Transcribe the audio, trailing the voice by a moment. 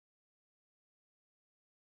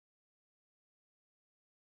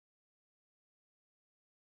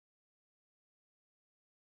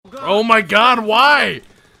Oh my god, why?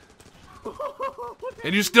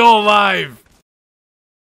 And you're still alive.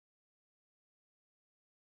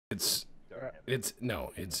 It's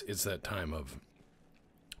that time of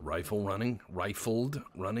rifled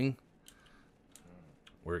running.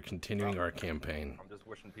 We're continuing our campaign. I'm just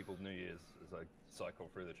wishing people New Year's as I cycle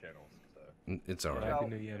through the channels. So. It's alright. Happy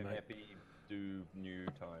New Year, mate. Happy do new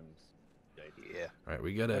times. Yeah. Alright,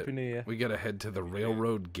 we gotta head to the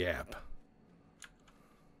Railroad Gap.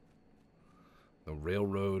 The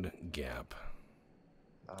Railroad Gap.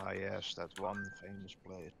 Ah, yes, that's one famous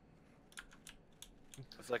place.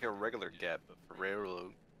 It's like a regular gap, but for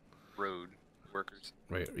railroad road workers.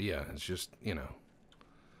 Right, yeah, it's just, you know.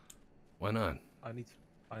 Why not? I need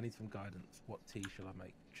some guidance. What tea should I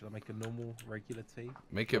make? Should I make a normal, regular tea?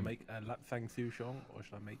 Make should I make a Lapfang Souchong, or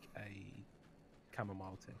should I make a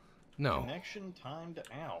chamomile tea? No. Connection timed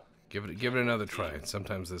out. Give it another try.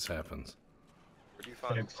 Sometimes this happens. Where do you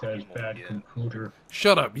find It says bad computer.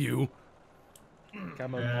 Shut up, you.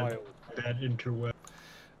 Chamomile. Bad interweb.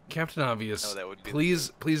 Captain Obvious, No, that would be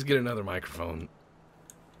please get another microphone.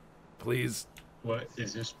 Please. What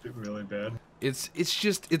is this really bad? It's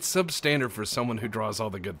substandard for someone who draws all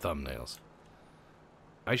the good thumbnails.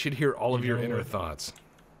 I should hear all of your inner thoughts.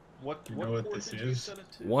 What know what port this did you is? set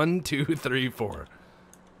it to? 1, 2, 3, 4.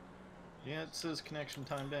 Yeah, it says connection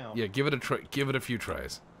timed out. Yeah, give it a try. Give it a few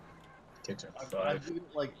tries. It's a I've 5. given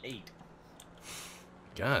it like 8.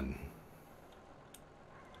 God.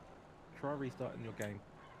 Try restarting your game.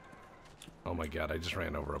 Oh my God! I just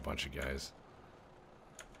ran over a bunch of guys.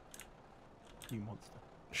 You monster.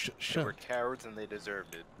 Shut. They were cowards and they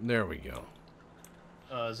deserved it. There we go.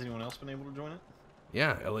 Has anyone else been able to join it?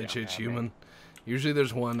 Yeah, LHH human. Usually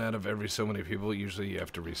there's one out of every so many people. Usually you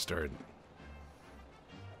have to restart.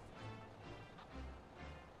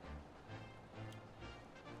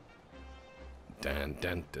 Dun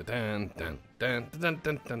dun dun dun dun dun dun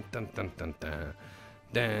dun dun dun dun dun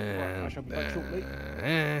dun. I shall be back shortly.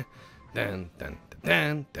 Dun dun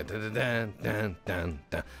dun dun dun dun dun dun dun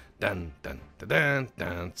dun dun dun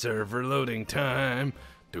dun. Server loading time.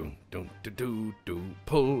 Doom doom do do do.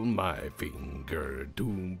 Pull my finger.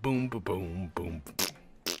 Doom boom boom boom boom.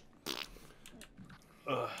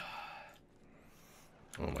 Oh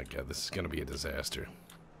my God! This is gonna be a disaster.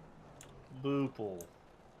 Boople.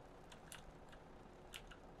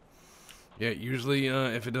 Yeah, usually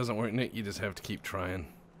if it doesn't work, Nick, you just have to keep trying.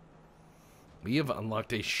 We have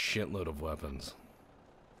unlocked a shitload of weapons.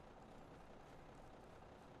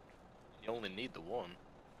 You only need the one.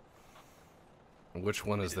 Which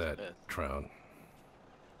one is that, Trout?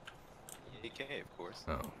 AK, of course.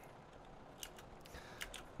 Oh.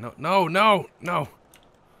 No, no, no, no!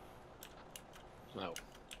 No.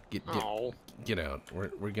 Get out.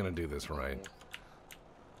 We're gonna do this right.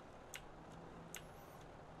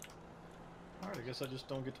 Alright, I guess I just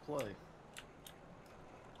don't get to play.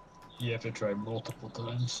 You have to try multiple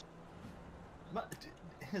times. But,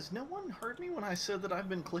 has no one heard me when I said that I've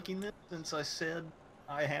been clicking this since I said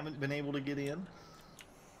I haven't been able to get in?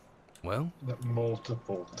 Well? But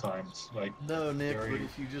multiple times. Like, no, Nick, very, but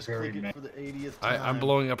if you just click it for the 80th time... I'm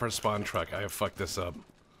blowing up our spawn truck. I have fucked this up.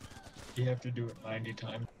 You have to do it 90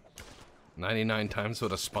 times. 99 times so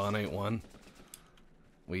the spawn ain't one.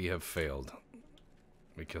 We have failed.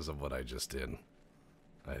 Because of what I just did.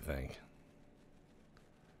 I think.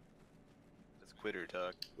 It's quitter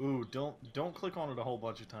talk. Ooh, don't click on it a whole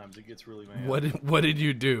bunch of times. It gets really mad. What did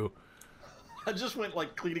you do? I just went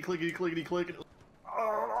like clickety clickety clickety click. And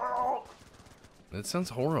That sounds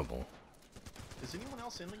horrible. is anyone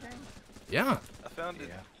else in the game? Yeah. I found it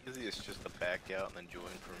easiest just to back out and then join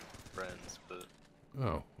from friends, but... Oh,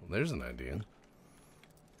 well, there's an idea.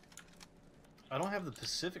 I don't have the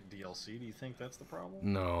Pacific DLC. Do you think that's the problem?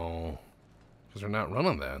 No. Because they're not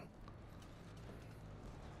running that.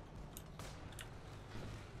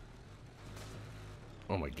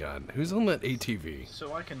 Oh my God. Who's on that ATV?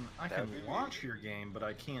 So I can launch your game, but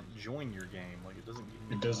I can't join your game. Like it doesn't give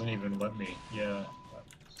me... It doesn't even let me. Yeah.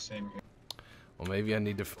 Same here. Well, maybe I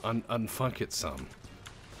need to unfuck it some.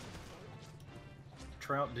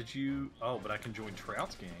 Trout, did you... Oh, but I can join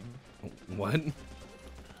Trout's game. What?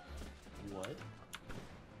 What?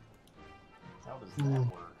 How does that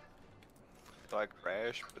work? So I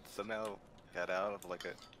crashed, but somehow got out of like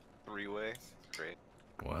a 3-way. Great.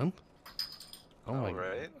 What? Oh my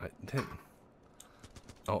right.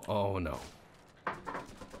 Oh no.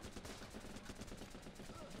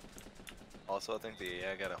 Also, I think the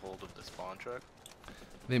AI got a hold of the spawn truck.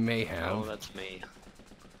 They may have. Oh, that's me.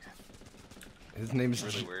 His name is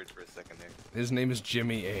Really weird for a second there. His name is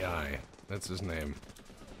Jimmy AI. That's his name.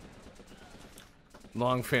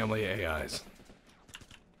 Long family AIs.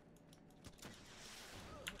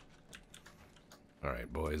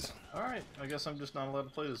 Alright, boys. Alright, I guess I'm just not allowed to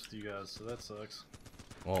play this with you guys, so that sucks.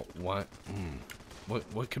 Well, what?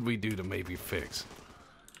 What could we do to maybe fix?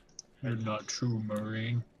 You're not true,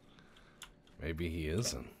 Marine. Maybe he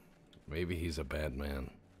isn't. Maybe he's a bad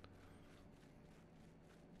man.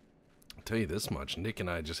 I'll tell you this much, Nick and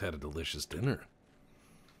I just had a delicious dinner.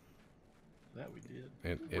 That we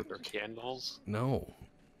did. It Or candles? no.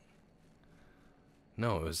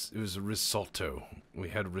 No, it was a risotto. We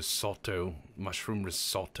had risotto, mushroom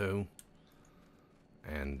risotto,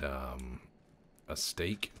 and a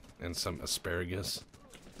steak and some asparagus.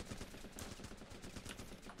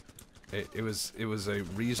 It was a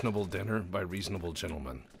reasonable dinner by reasonable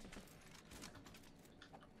gentlemen.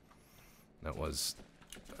 That was,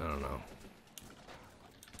 I don't know.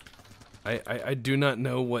 I do not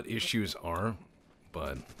know what issues are,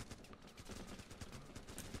 but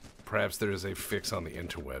perhaps there is a fix on the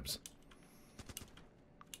interwebs.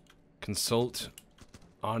 Consult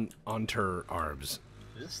on onter arbs.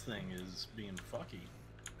 This thing is being fucky.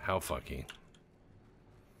 How fucky?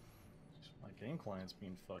 My game client's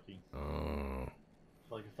being fucky. Oh.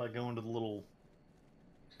 Like if I go into the little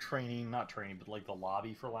not training, but like the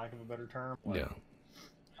lobby for lack of a better term. Like, Yeah.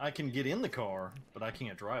 I can get in the car, but I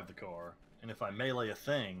can't drive the car. And if I melee a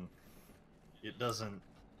thing, it doesn't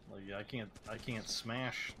like I can't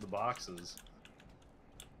smash the boxes.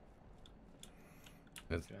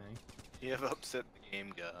 It's- Okay. You have upset the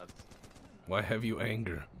game gods. Why have you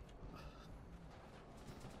anger?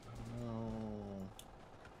 No.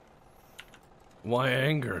 Why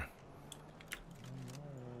anger?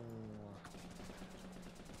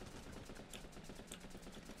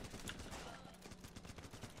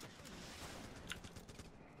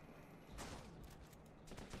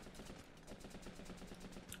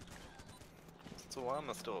 So why am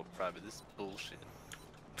I still a private? This is bullshit.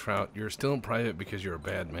 Trout, you're still in private because you're a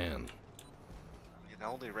bad man. And I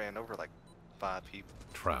only ran over like 5 people.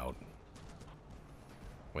 Trout.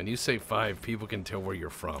 When you say 5, people can tell where you're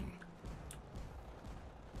from.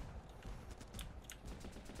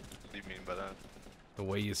 What do you mean by that? The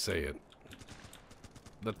way you say it.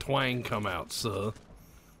 The twang come out, sir.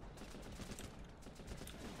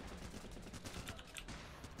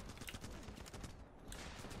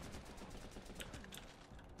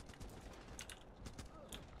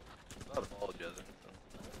 I'm not apologizing.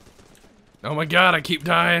 Oh my god, I keep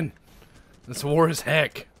dying. This war is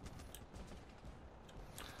heck.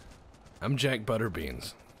 I'm Jack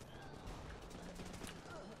Butterbeans.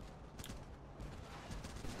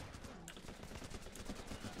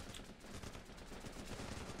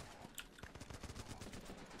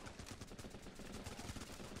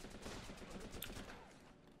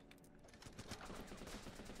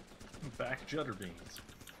 Back Judderbeans.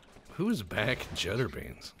 Who's back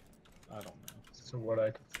Judderbeans? I don't know. So what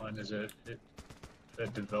I could find is that the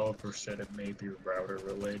developer said it may be router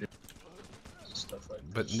related. Stuff like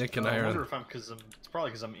But this. Nick and I I are... wonder if it's probably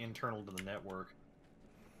because I'm internal to the network.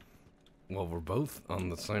 Well, we're both on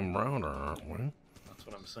the same router, aren't we? That's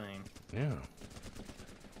what I'm saying. Yeah.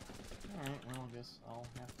 Alright, well I guess I'll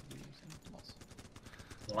have to do something else.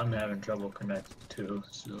 Well, I'm having trouble connecting too,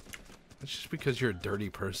 so It's just because you're a dirty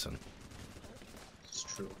person. it's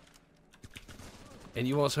true. And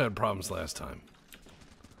you also had problems last time.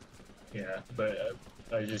 Yeah, but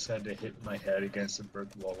I just had to hit my head against a brick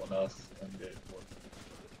wall enough, and it worked.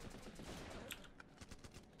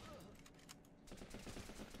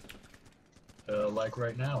 Like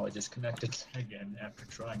right now, I just connected again after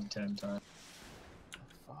trying 10 times.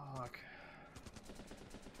 Fuck.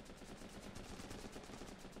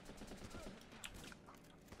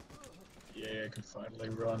 Yeah, I can finally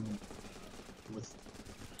run with.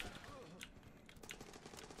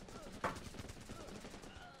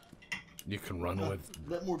 You can run with...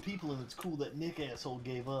 Let more people in. It's cool that Nick asshole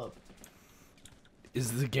gave up.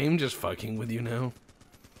 Is the game just fucking with you now?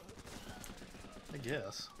 I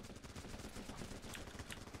guess.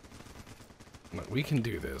 Look, we can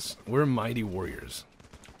do this. We're mighty warriors.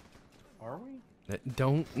 Are we?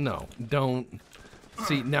 Don't.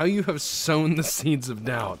 See, now you have sown the seeds of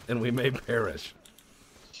doubt, and we may perish.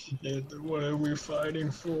 What are we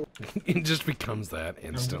fighting for? It just becomes that I'm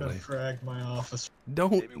instantly. gonna frag my office.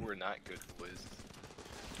 Don't. Maybe we're not good boys.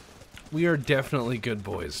 We are definitely good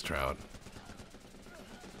boys, Trout.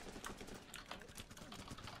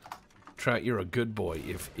 Trout, you're a good boy.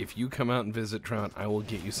 If you come out and visit Trout, I will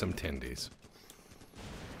get you some tendies.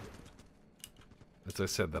 As I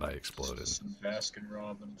said that I exploded. Some Baskin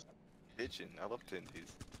Robbins. Pigeon. I love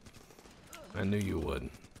tendies. I knew you would.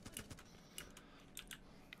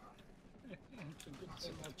 It's a good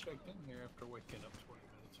thing I checked in here after waking up 20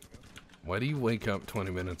 minutes ago. Why do you wake up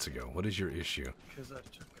 20 minutes ago? What is your issue? Because I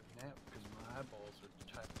took a nap because my eyeballs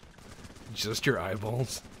are tight. Just your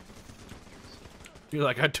eyeballs? You're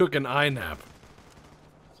like, I took an eye nap.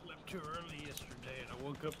 Slept too early yesterday and I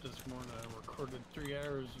woke up this morning and recorded 3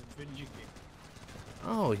 hours of video game.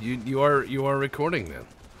 Oh, you are recording then.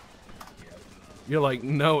 You're like,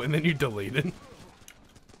 no, and then you delete it.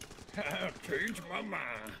 I changed my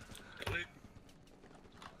mind.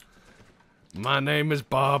 My name is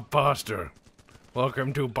Bob Foster.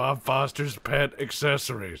 Welcome to Bob Foster's Pet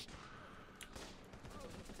Accessories.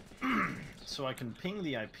 So I can ping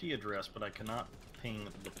the IP address, but I cannot ping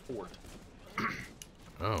the port.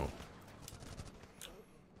 Oh.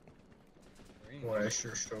 Boy, I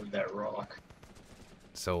sure showed that rock.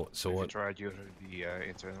 So If you what? tried using the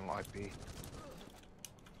internal IP,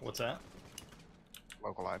 What's that?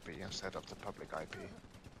 local IP instead of the public IP.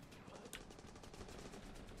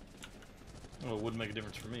 Well, it wouldn't make a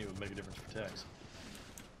difference for me. It would make a difference for Tex.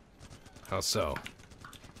 How so?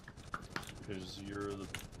 Because you're the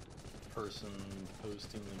person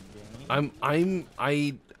posting the game.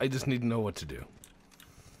 I just need to know what to do.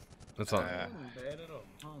 That's all. Uh, Wasn't bad at all.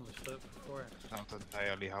 I only slept for 4 hours. It's not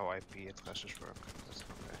entirely how IP addresses work. That's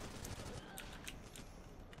okay.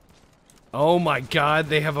 Oh my god,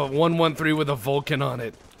 they have a 113 with a Vulcan on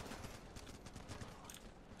it.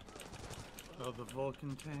 Oh, the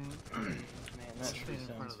Vulcan tank. Man, that Stand sure in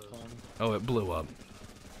front sounds of those. fun. Oh, it blew up.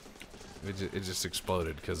 It just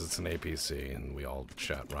exploded because it's an APC and we all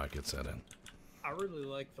shot rockets at it. I really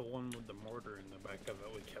like the one with the mortar in the back of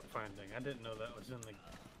it we kept finding. I didn't know that was in the...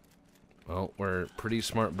 Well, we're pretty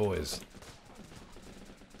smart boys.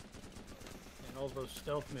 And all those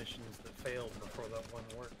stealth missions that failed before that one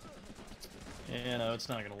worked. Yeah, no, it's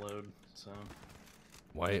not gonna load. So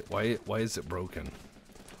Why is it broken?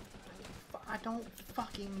 I don't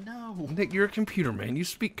fucking know. Nick, you're a computer man. You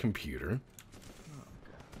speak computer.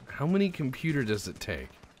 How many computer does it take?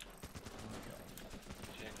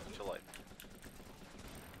 Change to light.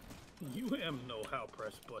 You am know how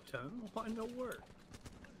press button. Why no work?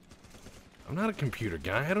 I'm not a computer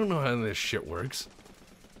guy. I don't know how this shit works.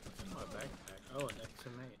 What's in my backpack? Oh, an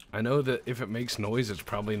XM8. I know that if it makes noise, it's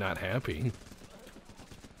probably not happy.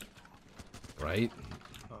 Right?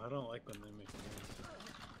 Oh, I don't like when they make noise.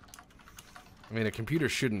 I mean, a computer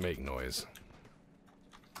shouldn't make noise.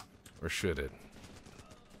 Or should it?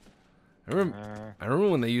 I remember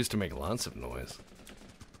when they used to make lots of noise.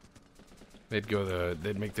 They'd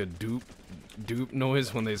make the doop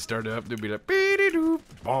noise when they started up. They'd be like beady doop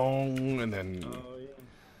bong, and then Oh, yeah.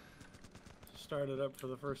 Started up for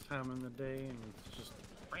the first time in the day and it's just...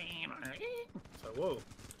 So, whoa.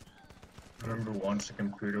 I remember once the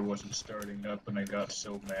computer wasn't starting up and I got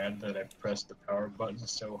so mad that I pressed the power button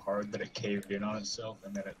so hard that it caved in on itself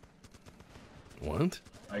and then what?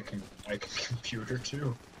 I can computer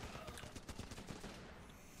too.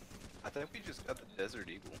 I think we just got the Desert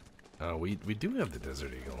Eagle. We do have the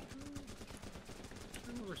Desert Eagle.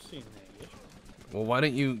 I've never seen that yet. Well, why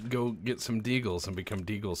don't you go get some Deagles and become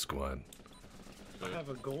Deagle Squad? I have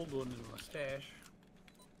a gold one in my stash.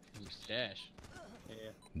 Mustache.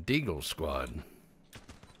 Yeah. Deagle Squad.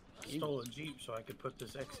 I stole a Jeep so I could put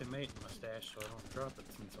this XM8 in my stash so I don't drop it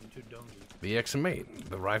since I'm too dumb to. The XM8,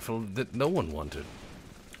 the rifle that no one wanted.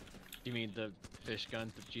 You mean the fish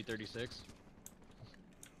gun, the G36?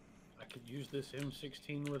 I could use this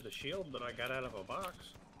M16 with a shield that I got out of a box.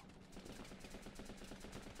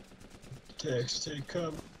 Text, take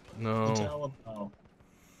cover. No. The Taliban. Oh.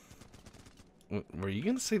 Were you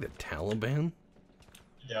gonna say the Taliban?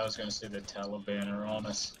 Yeah, I was gonna say the Taliban are on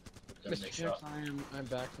us. Then they Mr. shot. I'm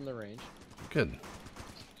back from the range. Good.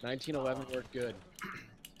 1911 worked good.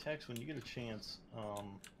 Tex, when you get a chance,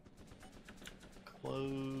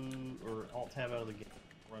 close or alt tab out of the game,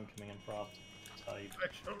 run command prompt, type. I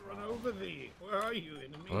shall run over thee. Where are you,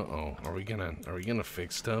 enemy? Uh-oh. Are we gonna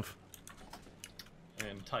fix stuff?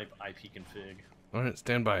 And type ipconfig. Alright,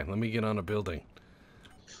 stand by. Let me get on a building.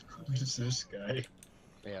 Who is this guy?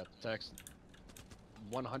 Yeah, text.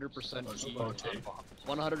 100% Oh, it's heat. rotate.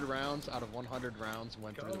 100 rounds out of 100 rounds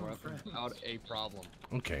went through the Go, weapon friends. without a problem.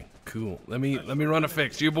 Okay, cool. Let me run a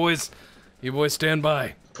fix. You boys stand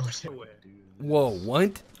by. Away. Whoa,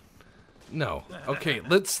 what? No. Okay,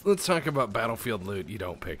 let's talk about Battlefield loot you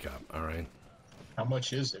don't pick up, alright? How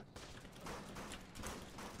much is it?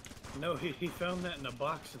 No, he found that in a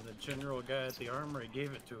box and the general guy at the armory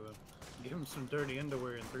gave it to him. Give him some dirty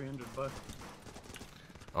underwear and $300.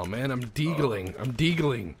 Oh man, I'm deagling. I'm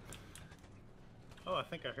deagling. Oh, I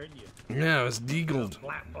think I heard you. Yeah, I was deagled.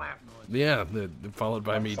 Flap, flap noise. Yeah, followed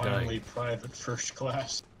by me Finally, dying. private first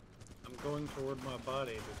class. I'm going toward my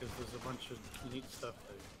body because there's a bunch of neat stuff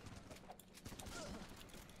there.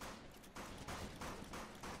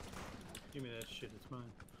 Give me that shit, it's mine.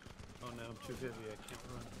 Oh no, I'm too heavy, I can't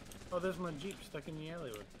run. Oh, there's my Jeep stuck in the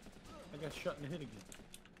alleyway. I got shot in the head again.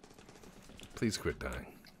 Please quit dying.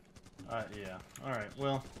 Yeah. Alright,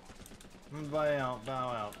 well, I'm gonna bow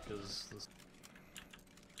out, because this...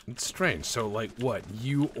 It's strange. So, like, what?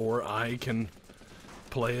 You or I can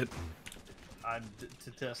play it?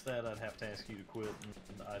 To test that, I'd have to ask you to quit,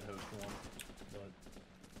 and I'd host one.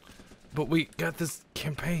 But we got this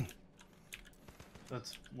campaign.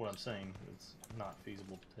 That's what I'm saying. It's not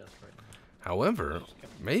feasible to test right now. However,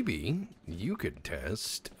 maybe you could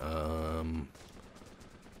test.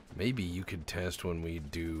 Maybe you could test when we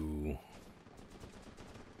do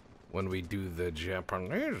the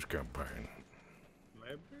Japanese campaign.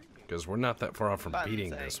 Maybe. Because we're not that far off from beating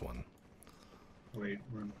Banzai. this one. Wait,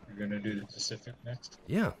 we're gonna do the Pacific next?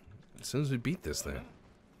 Yeah, as soon as we beat this thing.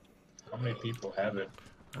 How many people have it?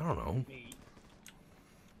 I don't know. Me.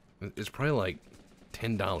 It's probably like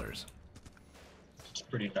 $10. It's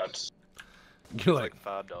pretty nuts. You're like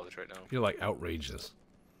 $5 right now. you're like outrageous.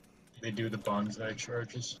 They do the bonsai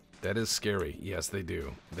charges. That is scary. Yes, they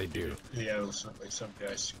do. They do. Yeah, it was like some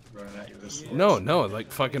guys running at you with a sword. No,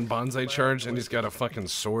 like fucking bonsai charge, and he's got a fucking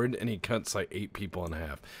sword, and he cuts like 8 people in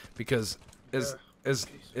half. Because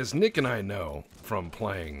as Nick and I know from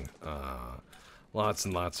playing lots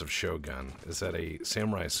and lots of Shogun, is that a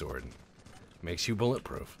samurai sword makes you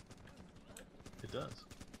bulletproof. It does.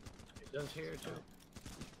 It does here too.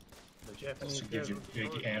 The Japanese Also gives you guys big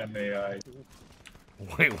with anime eyes.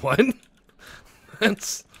 Wait, what?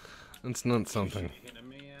 That's not something.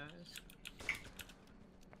 enemy eyes.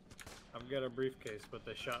 I've got a briefcase, but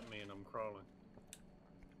they shot me and I'm crawling.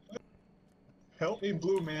 Help me,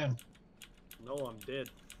 Blue Man. No, I'm dead.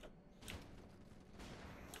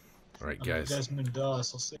 All right, I'm guys. Desmond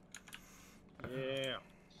Doss. I'll say. Yeah.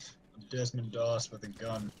 I'm Desmond Doss with a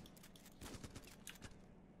gun.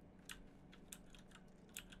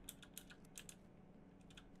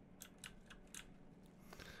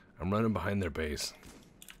 I'm running behind their base.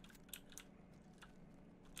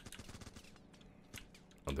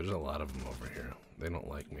 Oh, there's a lot of them over here. They don't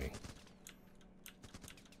like me.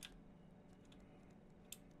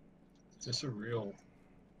 Is this a real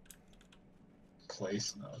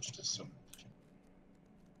place? No, it's just some.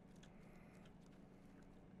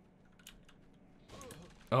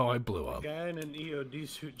 Oh, I blew A up. guy in an EOD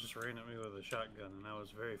suit just ran at me with a shotgun, and I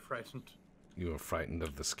was very frightened. You were frightened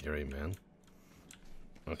of the scary man.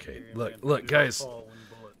 Okay, Scary look, man look, who guys. fall when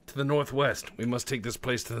bullet. To the northwest. We must take this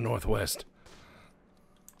place to the northwest.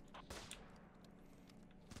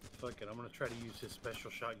 Fuck it, I'm gonna try to use his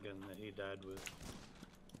special shotgun that he died with.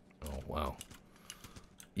 Oh, wow.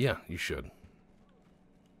 Yeah, you should.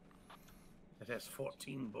 It has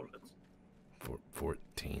 14 bullets,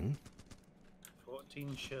 14?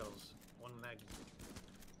 14 shells, 1 magazine.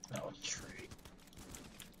 Oh, tree.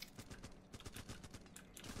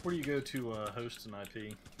 Where do you go to host an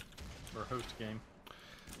IP? Or host a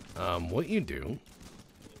game? What you do...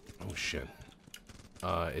 Oh, shit.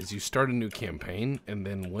 Is you start a new campaign, and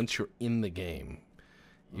then once you're in the game,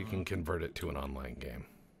 you can convert it to an online game.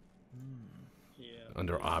 Yeah.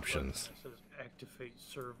 Under there's a button options. that says activate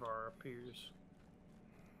server appears.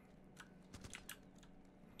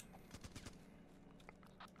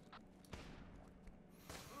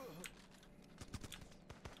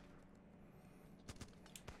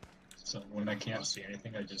 So when I can't see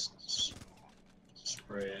anything, I just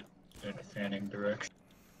spray it in a fanning direction.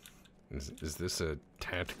 Is this a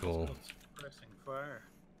tactical... It's suppressing fire.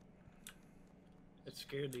 It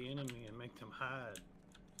scared the enemy and make them hide.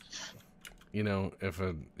 You know, if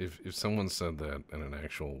someone said that in an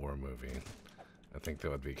actual war movie, I think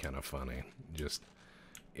that would be kind of funny. Just,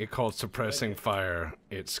 it called suppressing fire,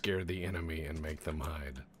 it scared the enemy and make them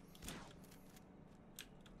hide.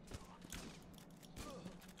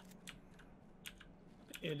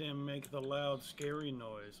 It didn't make the loud, scary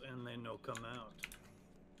noise, and then they'll come out.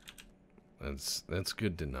 That's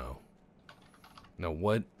good to know. Now,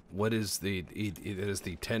 what is the it is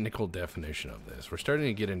the technical definition of this? We're starting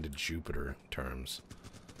to get into Jupiter terms.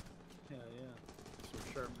 Yeah, yeah. Some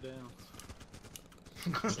sharp downs.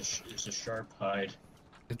 It's a sharp hide.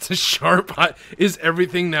 It's a sharp. Is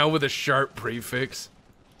everything now with a sharp prefix?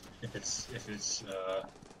 If it's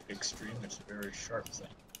extreme, it's a very sharp thing.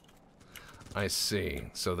 I see.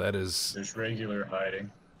 So that is There's regular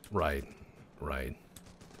hiding. right. And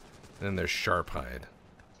then there's sharp hide.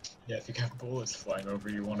 Yeah, if you got bullets flying over,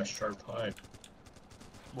 you want a sharp hide.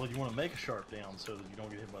 Well, you want to make a sharp down so that you don't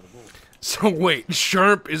get hit by the bullet. So wait,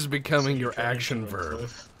 sharp is becoming your Turn into action a verb.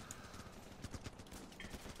 cliff.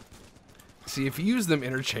 See, if you use them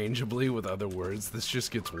interchangeably with other words, this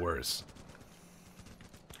just gets worse.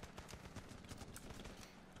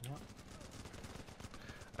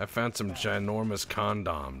 I found some ginormous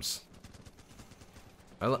condoms.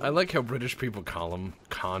 I like how British people call them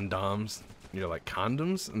condoms. You're like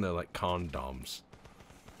condoms, and they're like condoms.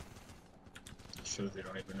 So they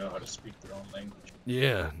don't even know how to speak their own language.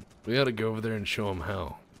 Yeah, we ought to go over there and show them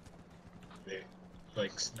how. They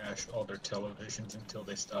like smash all their televisions until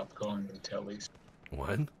they stop calling them tellies.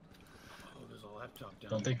 What? Oh, there's a laptop down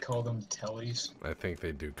Don't they call them tellies? I think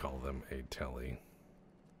they do call them a telly.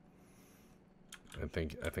 I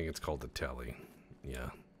think it's called a telly. Yeah.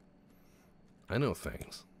 I know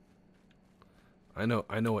things. I know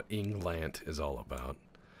what England is all about.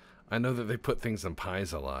 I know that they put things in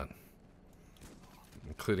pies a lot,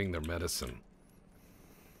 including their medicine.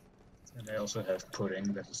 And they also have pudding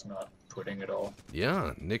that is not pudding at all.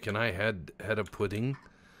 Yeah, Nick and I had a pudding,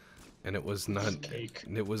 and it was not cake.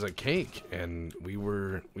 It was a cake, and we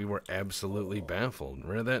were absolutely baffled.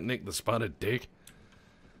 Remember that, Nick, the spotted dick?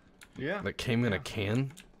 Yeah. That came in a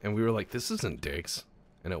can, and we were like, "This isn't Dick's,"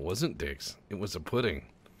 and it wasn't Dick's. It was a pudding.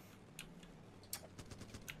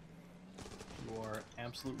 You are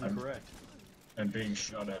absolutely correct. I'm being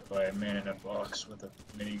shot at by a man in a box with a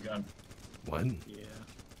minigun. What? Yeah.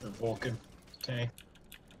 The Vulcan tank.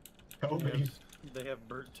 Help They me. have, they have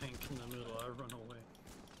Burt Tank in the middle. I run away.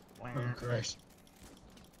 Oh Christ.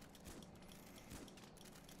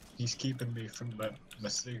 He's keeping me from my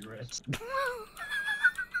cigarettes.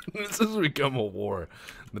 This has become a war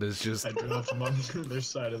that is just. I drove from on the other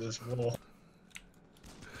side of this wall.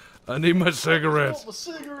 I need my cigarettes. A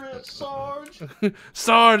cigarette, Sarge.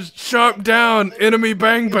 Sarge, sharp down. Enemy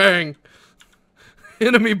bang bang.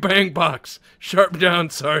 Enemy bang box. Sharp down,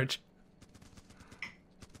 Sarge.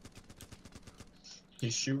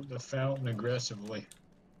 He's shooting the fountain aggressively.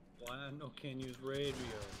 Why no can't use radio?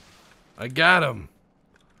 I got him.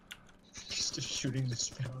 He's just shooting this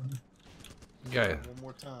fountain. Guy, One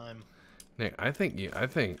more time. Nick, I think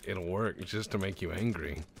it'll work just to make you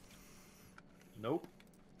angry. Nope.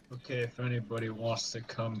 Okay, if anybody wants to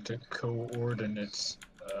come to coordinates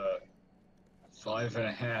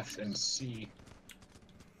 5.5 and C.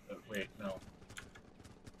 Wait, no.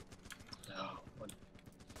 No. What?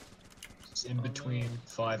 It's in between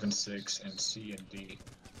 5 and 6 and C and D.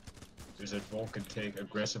 There's a Vulcan tank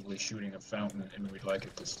aggressively shooting a fountain, and we'd like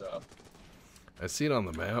it to stop. I see it on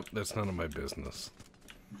the map. That's none of my business.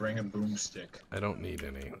 Bring a boomstick. I don't need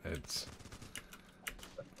any. It's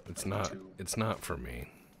not for me.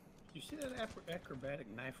 You see that acrobatic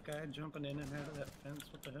knife guy jumping in and out of that fence?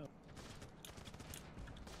 What the hell?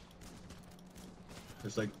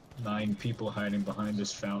 There's like 9 people hiding behind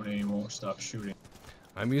this fountain, and he won't stop shooting.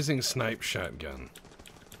 I'm using snipe shotgun.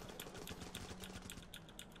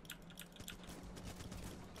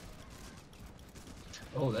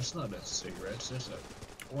 Oh, that's not a cigarette, it's just a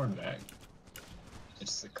porn bag.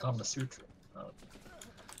 It's the Kama Sutra.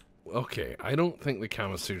 Okay, I don't think the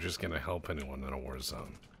Kama Sutra is gonna help anyone in a war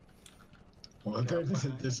zone. Well,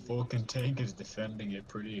 this Vulcan tank is defending it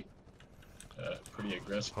pretty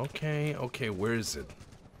aggressive. Okay, where is it?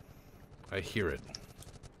 I hear it.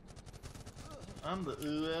 I'm the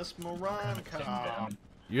US Marine Pinned Corps. down.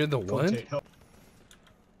 You're the what? Rotate, help.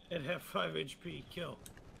 It have 5 HP. Kill.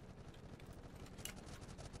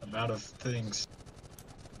 I'm out of things.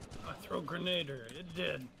 I throw grenader. It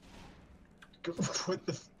did. What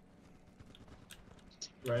the?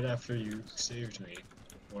 Right after you saved me,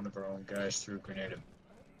 one of our own guys threw a grenade at me.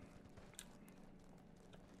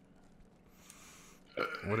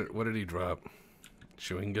 What did he drop?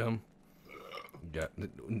 Chewing gum?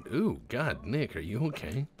 Ooh, God, Nick, are you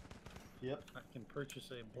okay? Yep. I can purchase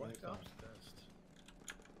a Black Ops vest.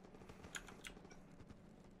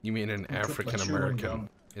 You mean an took my African chewing American? gum?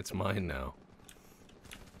 It's mine now.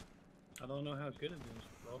 I don't know how good it is,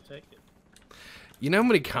 but I'll take it. You know how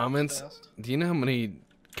many comments? Fast. Do you know how many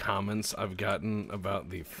comments I've gotten about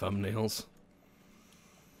the thumbnails?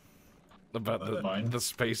 About Mine? the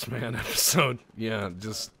Spaceman episode? Yeah,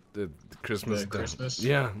 just the Christmas. The Christmas?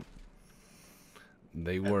 Yeah.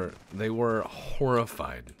 They were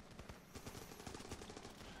horrified.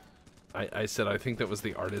 I said I think that was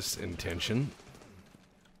the artist's intention.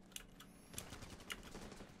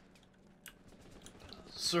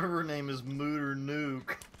 Server name is Mooter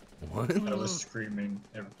Nuke. What? I was screaming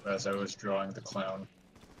as I was drawing the clown.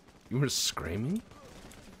 You were screaming?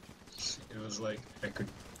 It was like I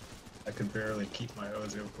could barely keep my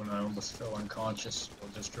eyes open. I almost fell unconscious while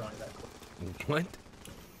just drawing that clown. What?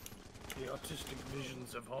 The autistic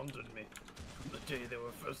visions have haunted me from the day they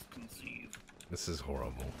were first conceived. This is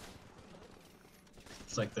horrible.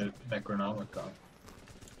 It's like the Necronomicon.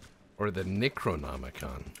 Or the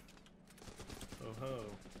Necronomicon. Oh ho.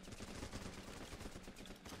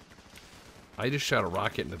 I just shot a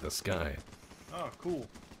rocket into the sky. Oh, cool.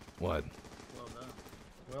 What? Well done.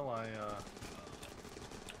 Well, I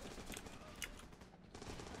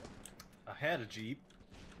had a Jeep,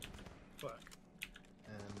 Fuck.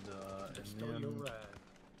 and Stole your then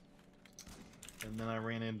ride. I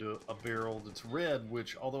ran into a barrel that's red.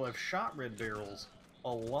 Which, although I've shot red barrels a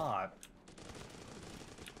lot,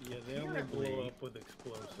 Yeah, they only blow up with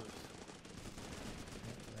explosives.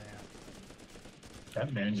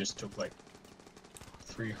 That man just took like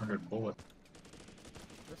 300 bullets.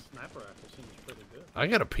 This sniper rifle seems pretty good. I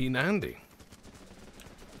got a P90.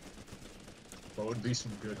 What would be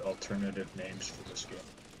some good alternative names for this game?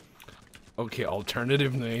 Okay,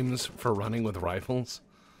 alternative names for running with rifles.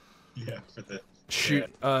 Yeah, for the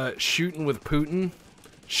Shooting with Putin,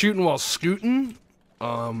 shooting while scooting,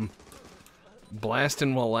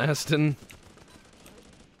 blasting while lasting,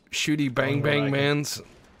 shooty bang bang mans.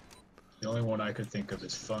 The only one I could think of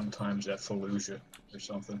is Fun Times at Fallujah or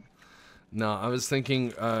something. No, I was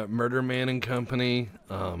thinking Murder Man and Company,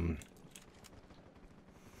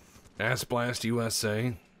 Ass Blast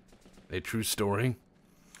USA, A True Story.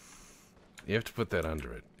 You have to put that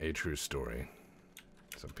under it, A True Story,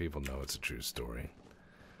 so people know it's a true story.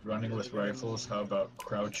 Running with rifles, how about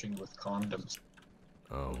crouching with condoms?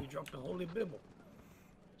 Oh. You dropped the holy Bible.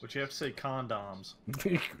 but you have to say condoms.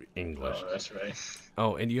 English. Oh, that's right.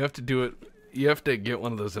 Oh, and you have to do it. You have to get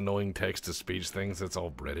one of those annoying text-to-speech things that's all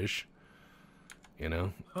British. You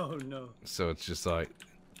know? Oh no. So it's just like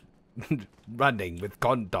running with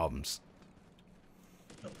condoms.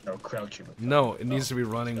 No, crouching with No, it needs to be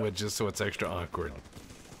running with just so it's extra awkward.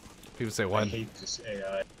 People say, I "What?" hate this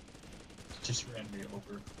AI. Just ran me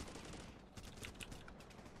over.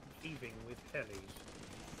 Thieving with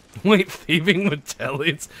tellies. Wait, thieving with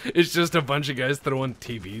tellies? It's just a bunch of guys throwing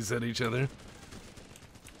TVs at each other.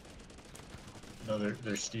 No,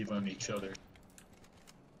 they're stealing each other.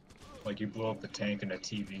 Like you blow up the tank and a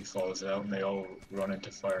TV falls out and they all run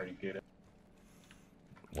into fire to get it.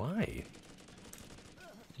 Why?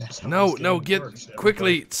 That's how No, this no, game get works,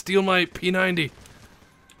 quickly, everybody. steal my P90.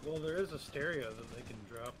 Well, there is a stereo that they can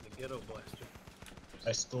drop the ghetto blaster.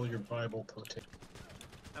 I stole your Bible, Potato.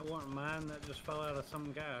 I want mine that just fell out of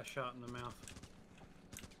some guy I shot in the mouth.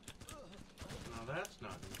 Now that's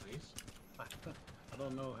not nice. I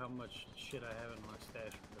don't know how much shit I have in my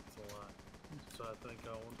stash, but it's a lot. So I think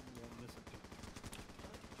I won't miss it.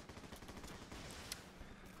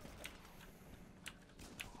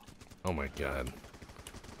 Oh my god.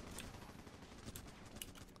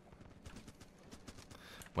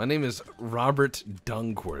 My name is Robert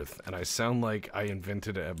Dungworth, and I sound like I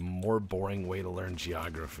invented a more boring way to learn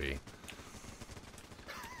geography.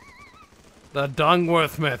 The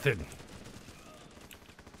Dungworth method.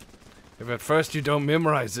 If at first you don't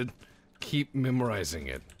memorize it, keep memorizing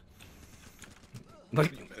it.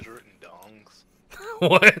 Like, You measure it in dongs.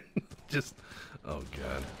 what? Just, oh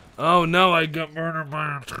god. Oh no, I got murdered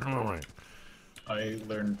by a toy. I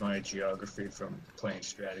learned my geography from playing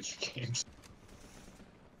strategy games.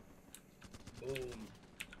 Boom.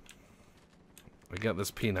 I got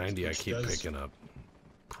this P90 I Which keep does- picking up.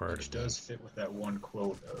 Prior Which to does fit with that one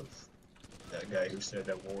quote of that guy who said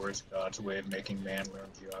that war is God's way of making man learn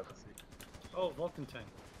geography. Oh, Vulcan tank.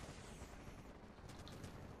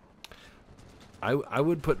 I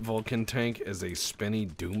would put Vulcan Tank as a spinny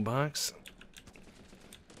doombox.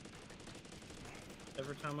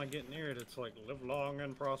 Every time I get near it, it's like, live long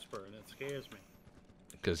and prosper, and it scares me.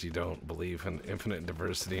 Because you don't believe in infinite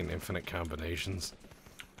diversity and infinite combinations.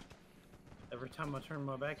 Every time I turn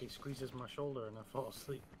my back, he squeezes my shoulder and I fall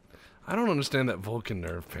asleep. I don't understand that Vulcan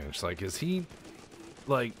nerve pinch. Like, is he,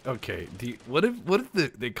 like, okay? What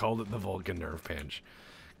if they called it the Vulcan nerve pinch?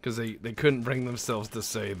 Because they couldn't bring themselves to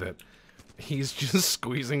say that he's just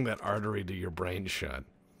squeezing that artery to your brain shut.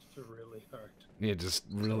 It's really hard. Yeah, just Is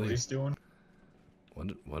that what really. he's doing?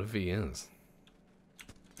 What if he is?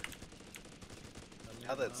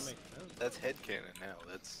 Now that's headcanon now.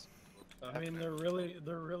 That's I mean, they're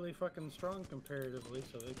really fucking strong comparatively,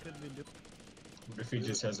 so they could be doing. What if he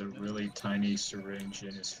just has a really tiny syringe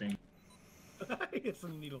in his finger? Get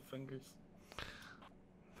some needle fingers.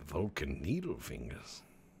 The Vulcan needle fingers.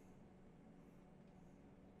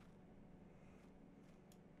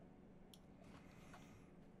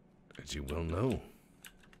 As you well know.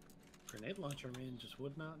 Grenade launcher man just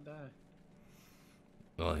would not die.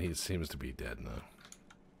 Well, he seems to be dead now.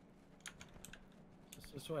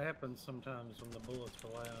 This is what happens sometimes when the bullets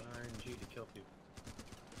rely on RNG to kill people.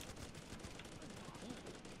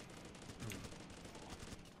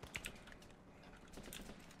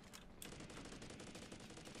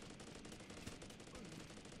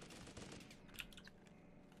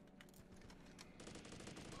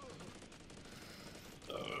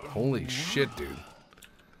 Holy shit, dude.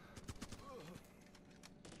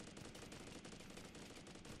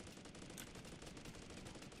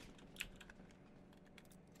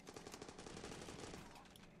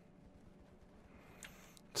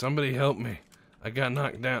 Somebody help me. I got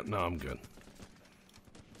knocked out. No, I'm good.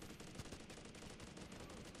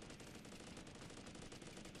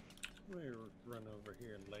 Let me run over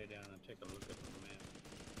here and lay down and take a look at the map.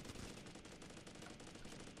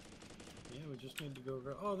 Yeah, we just need to go.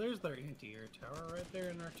 Oh, there's their anti-air tower right there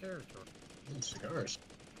in our territory. It's yours.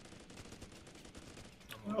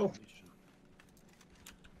 I'm on Oh. a mission.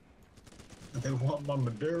 They want my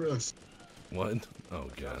Maduros. What? Oh,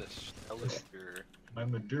 Got God. a Helisphere. My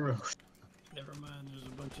Maduros. Never mind, there's a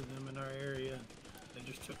bunch of them in our area. They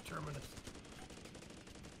just took Terminus.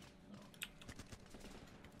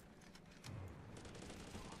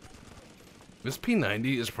 This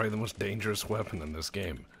P90 is probably the most dangerous weapon in this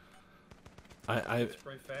game.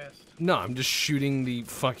 Spray fast. No, I'm just shooting the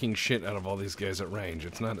fucking shit out of all these guys at range.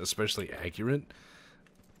 It's not especially accurate,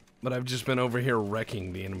 but I've just been over here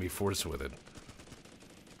wrecking the enemy force with it.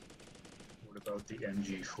 What about the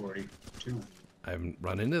MG42? I haven't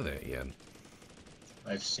run into that yet.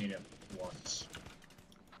 I've seen it once,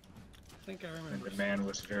 I think I and remember. the man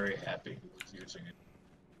was very happy who was using it.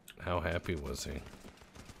 How happy was he?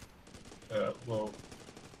 Well,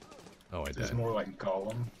 Oh, I it's died. more like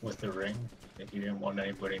Gollum with the ring. If he didn't want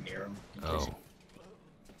anybody near him. In case Oh.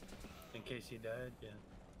 In case he died, yeah.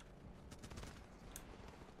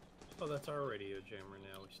 Oh, that's our radio jammer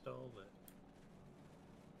now. We stole it.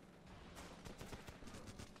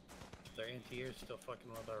 Their anti-air's still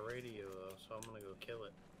fucking with our radio though, so I'm gonna go kill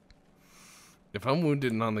it. If I'm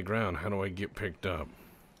wounded and on the ground, how do I get picked up?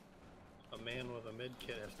 A man with a med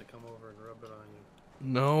kit has to come over and rub it on you.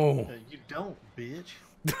 No. You don't, bitch.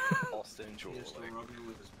 Austin Joy.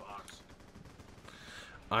 with his box.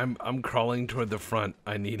 I'm crawling toward the front.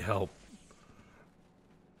 I need help.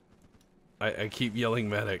 I keep yelling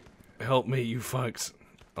medic. Help me, you fucks.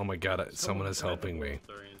 Oh my god, someone is helping me.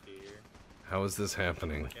 Their anti-air. How is this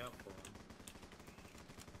happening? Look out for 'em.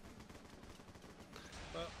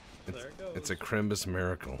 Well, there it goes. It's a Crimbus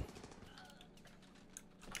miracle.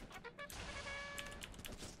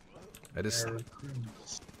 I just...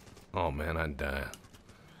 Oh man, I'd die.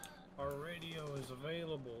 Our radio is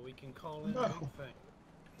available. We can call in No. Big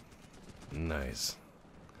Thing. Nice.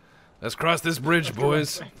 Let's cross this bridge,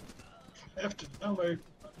 boys. I have to know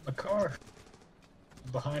my car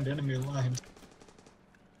behind enemy lines.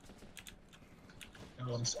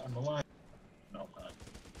 No, I'm alive. No, I'm not.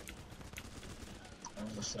 I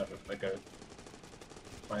almost have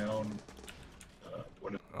my own.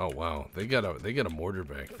 Oh wow, they got a mortar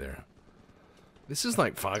back there. This is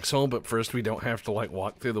like Foxhole, but first we don't have to like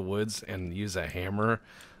walk through the woods and use a hammer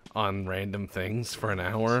on random things for an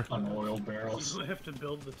hour. On oil You barrels. don't have to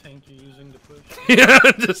build the tank you're using to push. Yeah,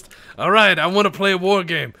 just all right. I want to play a war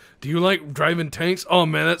game. Do you like driving tanks? Oh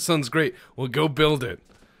man, that sounds great. Well, go build it.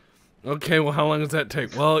 Okay, well, how long does that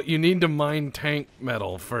take? Well, you need to mine tank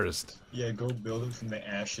metal first. Yeah, go build it from the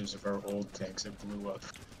ashes of our old tanks that blew up.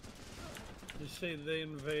 You say they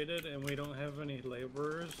invaded and we don't have any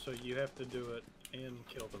laborers, so you have to do it and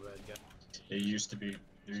kill the bad guy. There used to be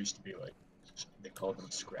like, they called them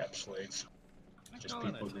scrap slaves. Just call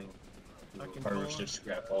in people a tank. I who can call harvested in,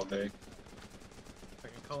 scrap all day. I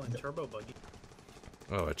can call in Turbo Buggy.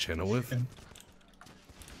 Oh, a Chenoweth? And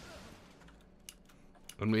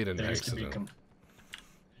I made an there used to be accident.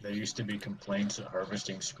 there used to be complaints that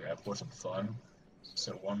harvesting scrap wasn't fun.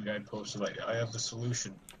 So one guy posted like, I have the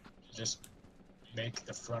solution. Just make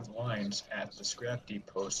the front lines at the scrap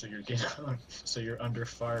depot so you're under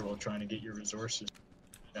fire while trying to get your resources.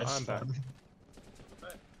 That's I'm back. fun.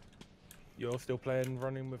 You're still playing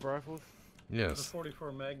running with rifles? There's a Yes.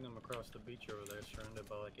 44 Magnum across the beach over there, surrounded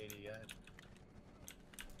by like 80 guys.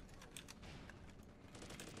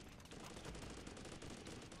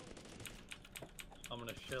 I'm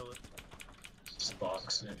gonna shell it.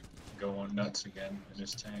 Spock's going nuts again in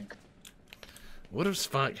his tank. What if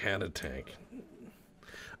Spock had a tank?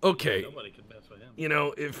 Okay, Nobody could mess with him. you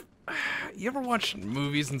know, if you ever watch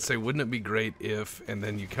movies and say, "Wouldn't it be great if," and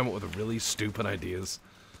then you come up with really stupid ideas.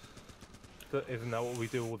 Isn't that what we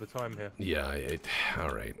do all the time here? Yeah. All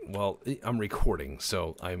right. Well, I'm recording,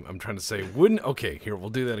 so I'm trying to say, wouldn't? Okay, here we'll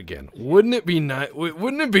do that again. Wouldn't it be nice?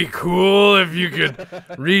 Wouldn't it be cool if you could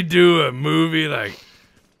redo a movie like?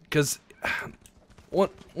 Because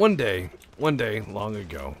one day long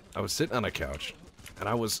ago, I was sitting on a couch, and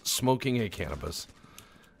I was smoking a cannabis,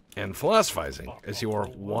 and philosophizing, as you are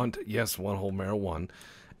wont. Yes, one whole marijuana.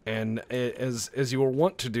 And as you are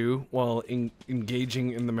wont to do while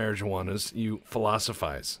engaging in the marijuanas, you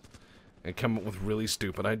philosophize and come up with really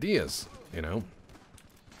stupid ideas, you know?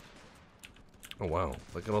 Oh wow,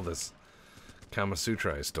 look at all this Kama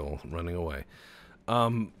Sutra I stole running away.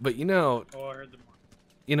 But you know, Oh, I heard the.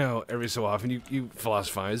 you know, every so often you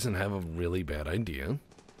philosophize and have a really bad idea.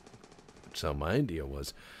 So my idea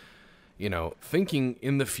was, you know, thinking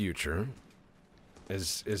in the future,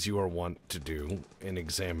 as you are wont to do in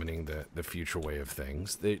examining the future way of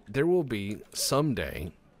things, there will be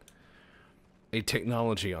someday a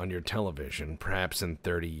technology on your television, perhaps in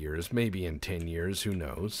 30 years, maybe in 10 years, who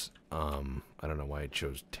knows. I don't know why I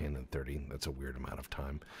chose 10 and 30. That's a weird amount of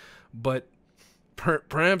time. But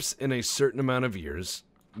perhaps in a certain amount of years,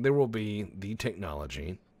 there will be the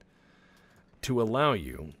technology to allow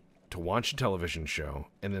you to watch a television show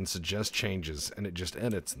and then suggest changes, and it just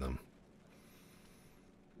edits them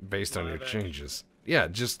based on your Live action. changes. Yeah,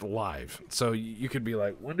 just live. So you could be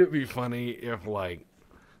like, wouldn't it be funny if, like,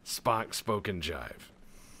 Spock spoke in jive?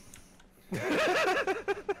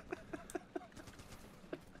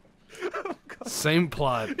 Same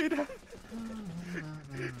plot.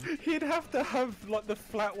 He'd have to have like the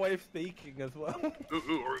flat wave speaking as well.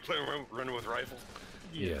 Ooh, are we playing running with rifles?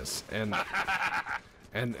 Yes, and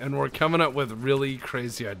we're coming up with really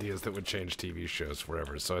crazy ideas that would change TV shows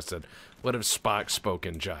forever. So I said, what if Spock spoke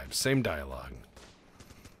in jive? Same dialogue.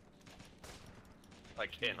 I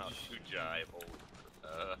cannot do jive.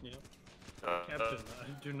 Yep. Captain,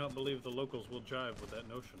 I do not believe the locals will jive with that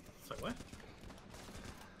notion. It's like, what?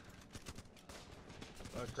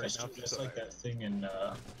 Great. Just like that thing in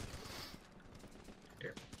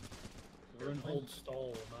here. We're in old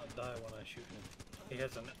stall will not die when I shoot him. He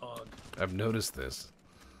has an AUG. I've noticed this.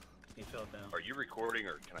 He fell down. Are you recording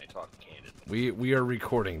or can I talk candidly? We are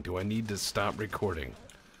recording. Do I need to stop recording?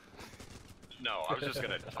 No, I was just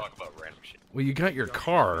gonna talk about random shit. Well, you got your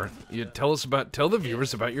car. You tell the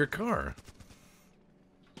viewers about your car.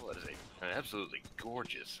 Well, it is an absolutely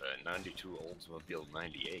gorgeous 92 Oldsmobile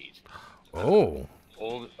 98. Oh.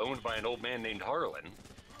 Owned by an old man named Harlan,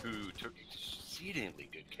 who took exceedingly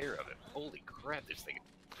good care of it. Holy crap, this thing.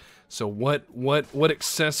 So what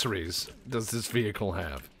accessories does this vehicle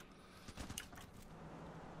have?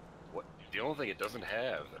 What? The only thing it doesn't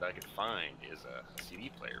have that I could find is a CD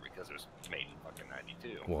player because it was made in fucking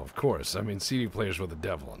 92. Well, of course. I mean, CD players were the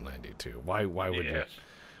devil in '92. Why would Yes.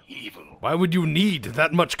 Evil. Why would you need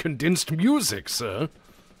that much condensed music, sir?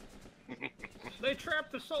 They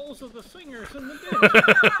trap the souls of the singers in the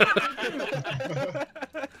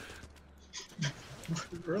ditch.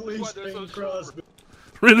 Release Bing Crosby.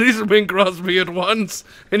 Release Bing Crosby at once,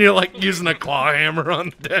 and you're like using a claw hammer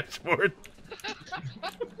on the dashboard.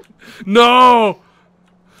 No!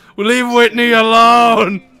 Leave Whitney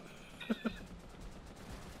alone!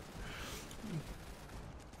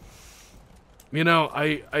 You know,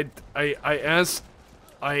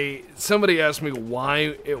 somebody asked me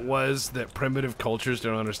why it was that primitive cultures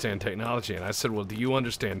don't understand technology, and I said, well, do you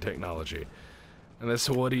understand technology? And they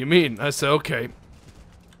said, what do you mean? I said, okay,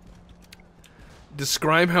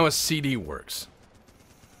 describe how a CD works.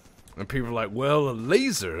 And people are like, well, a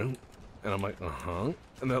laser, and I'm like, uh-huh,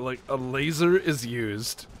 and they're like, a laser is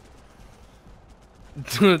used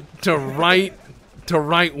to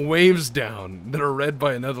write waves down that are read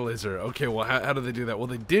by another laser. Okay, well, how do they do that? Well,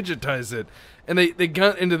 they digitize it, and they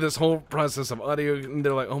got into this whole process of audio, and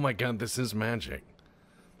they're like, oh my god, this is magic.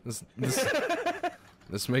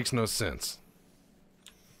 This makes no sense.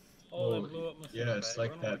 Oh, that blew up my Yeah, it's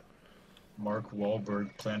sandbag. like that Mark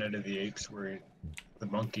Wahlberg Planet of the Apes where the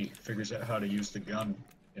monkey figures out how to use the gun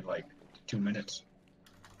in like 2 minutes.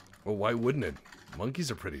 Well, why wouldn't it? Monkeys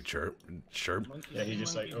are pretty sharp. Monkeys Yeah, he do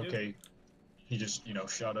just like, monkey do. okay. He just,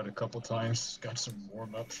 shot it a couple times, got some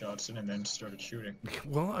warm-up shots in, and then started shooting.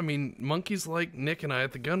 Well, I mean, monkeys like Nick and I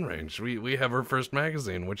at the gun range. We have our first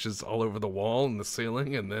magazine, which is all over the wall and the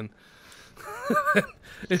ceiling, and then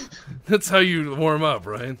that's how you warm up,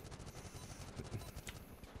 right?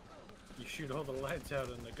 You shoot all the lights out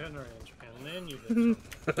in the gun range, and then you hit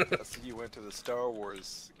something. I see you went to the Star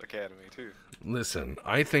Wars Academy too. Listen,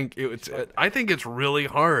 I think it's really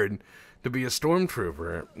hard to be a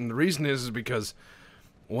stormtrooper, and the reason is because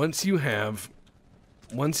once you have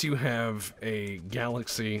a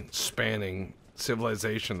galaxy-spanning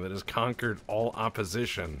civilization that has conquered all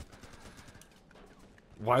opposition,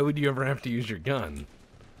 why would you ever have to use your gun?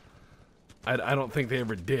 I don't think they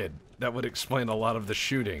ever did. That would explain a lot of the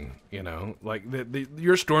shooting, you know? Like,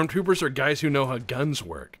 your stormtroopers are guys who know how guns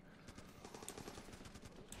work.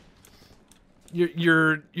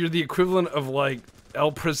 You're the equivalent of, like,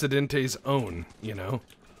 El Presidente's own, you know?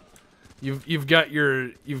 You've got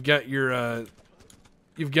your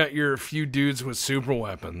few dudes with super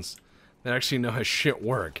weapons that actually know how shit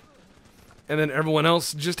work, and then everyone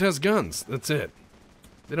else just has guns. That's it.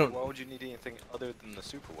 They don't. Why would you need anything other than the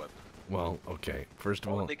super weapon? Well, okay. First of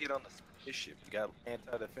Why all, would they get on the spaceship? You got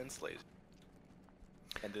anti-defense lasers.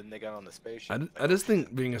 And then they got on the spaceship. I just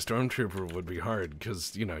think being a stormtrooper would be hard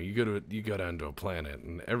because you go down to a planet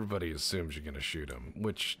and everybody assumes you're gonna shoot them,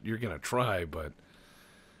 which you're gonna try, but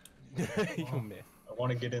You may. I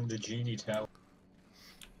want to get in the genie tower.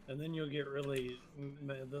 And then you'll get really,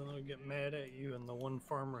 then they'll get mad at you, and the one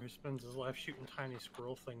farmer who spends his life shooting tiny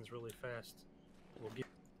squirrel things really fast will get.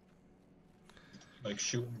 Like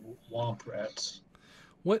shooting womp rats.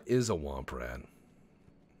 what is a womp rat?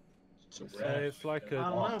 It's a So rat. it's like I a.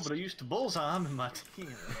 don't know, but I used to bullseye him in my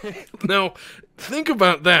team. Now, think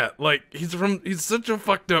about that. Like he's such a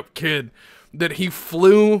fucked up kid that he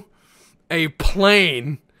flew a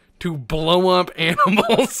plane to blow up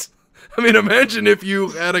animals. I mean, imagine if you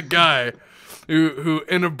had a guy who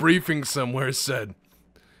in a briefing somewhere said,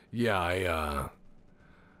 "Yeah,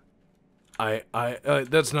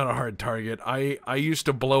 that's not a hard target. I used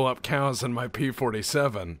to blow up cows in my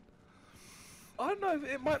P-47." I don't know.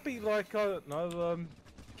 It might be like I don't know,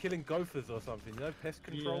 killing gophers or something. You know, pest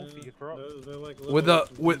control for your crops. They're like With a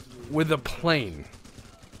with a plane.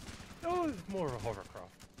 Oh, it's more of a hovercraft.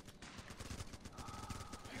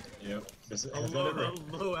 Yep. Has a that low, ever-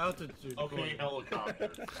 low altitude. Okay, plane. helicopter.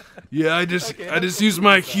 Yeah, I just use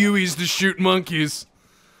my Hueys to shoot monkeys.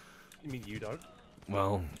 You mean you don't?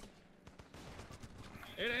 Well,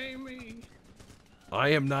 It ain't me. I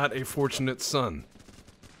am not a fortunate son.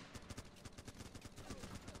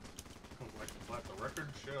 Let the record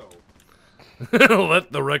show.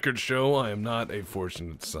 Let the record show I am not a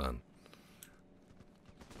fortunate son.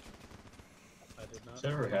 I did not. Has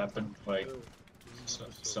that ever happened? Like, know.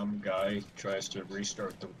 some guy tries to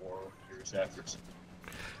restart the war years after.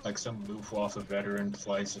 Like some Luftwaffe veteran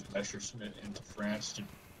flies his Messerschmitt into France to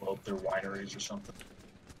blow up their wineries or something.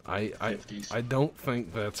 I 50s. I don't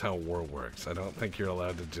think that's how war works. I don't think you're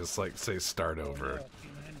allowed to just like say start over.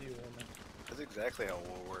 That's exactly how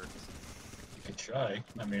war works. You could try.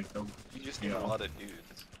 I mean, no, You just need Yeah. a lot of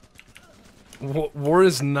dudes. War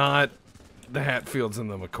is not the Hatfields and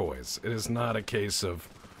the McCoys. It is not a case of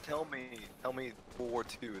Tell me World War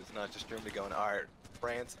II is not just Germany going, alright,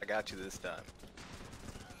 France, I got you this time.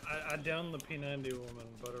 I downed the P90 woman,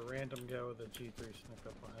 but a random guy with a G3 snuck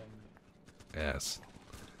up behind me. yes.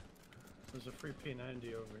 There's a free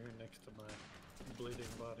P90 over here next to my bleeding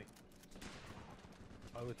body.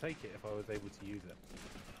 I would take it if I was able to use it.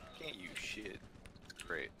 Can't use shit. It's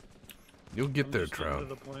great. You'll get I'm there, just getting Trout. to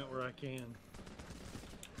the point where I can.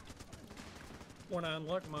 When I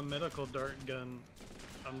unlock my medical dart gun,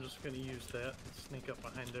 I'm just gonna use that and sneak up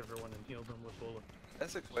behind everyone and heal them with bullets.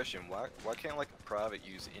 That's a question. Why can't like a private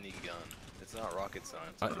use any gun? It's not rocket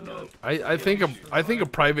science. I think a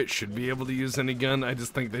private should be able to use any gun. I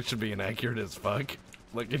just think they should be inaccurate as fuck.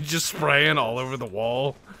 Like it's just spraying all over the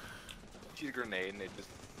wall. Shoot a grenade and it just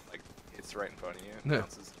like hits right in front of you. Yeah.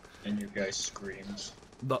 Bounces. and your guy screams.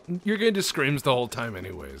 Your guy just screams the whole time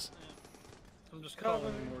anyways. I'm just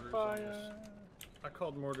calling mortars. On this. I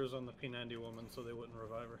called mortars on the P90 woman so they wouldn't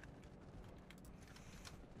revive her.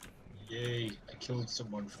 Yay! I killed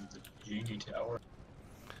someone from the genie tower.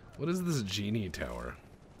 What is this genie tower?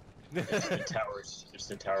 It's the towers. It's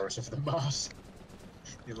the towers of the mosque.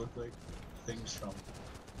 They look like things from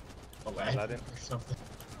Aladdin Aladdin. or something.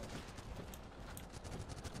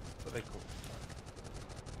 What are they called?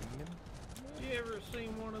 You ever seen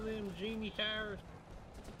one of them genie towers?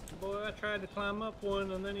 Boy, I tried to climb up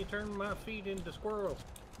one and then he turned my feet into squirrels.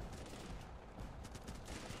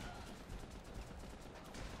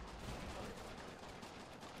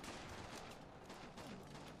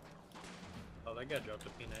 Oh, that guy dropped a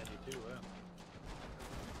P90 too, wow.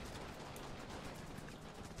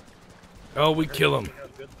 Oh, we kill him. Look how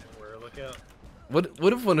good they were, look out.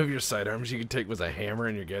 What if one of your sidearms you could take was a hammer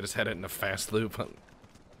and your guy just had it in a fast loop?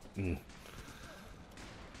 Mm.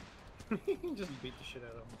 Just beat the shit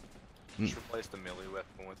out of him. Just replace the melee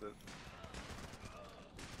weapon with it.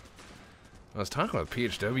 I was talking about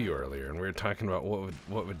PHW earlier, and we were talking about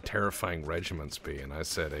what would terrifying regiments be, and I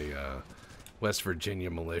said a West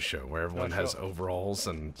Virginia militia where everyone has overalls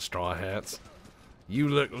and straw hats. You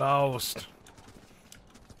look lost.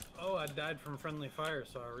 Oh, I died from friendly fire,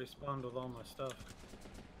 so I respawned with all my stuff.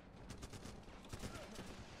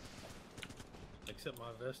 Except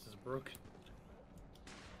my vest is broken.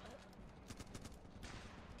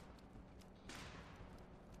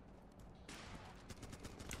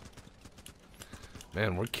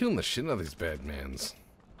 Man, we're killing the shit out of these bad mans.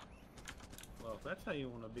 That's how you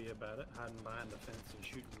want to be about it. Hiding behind the fence and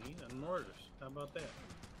shooting me and mortars. How about that?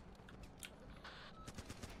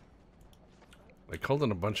 They called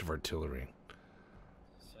in a bunch of artillery.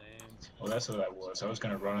 Same. Well, that's what that was. I was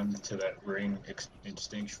gonna run into that ring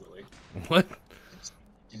instinctually. What?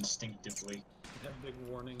 Instinctively. That big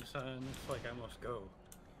warning sign. It's like I must go.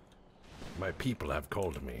 My people have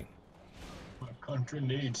called me. My country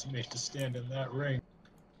needs me to stand in that ring.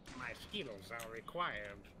 My skills are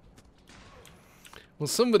required. Well,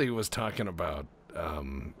 somebody was talking about, I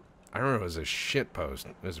remember it was a shit post.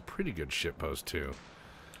 It was a pretty good shit post, too.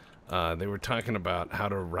 They were talking about how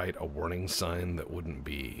to write a warning sign that wouldn't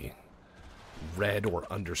be read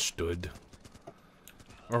or understood.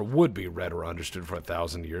 Or would be read or understood for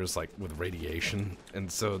 1,000 years, like with radiation.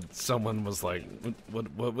 And so someone was like,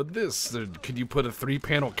 what would this? Could you put a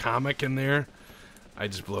 3-panel comic in there? I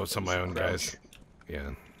just blew up some of my own guys. Yeah.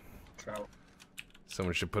 Trout.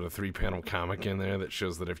 Someone should put a 3-panel comic in there that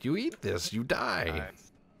shows that if you eat this, you die.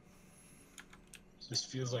 This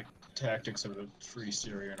feels like tactics of the Free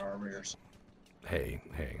Syrian Army or something.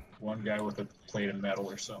 Hey. One guy with a plate of metal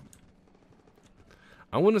or something.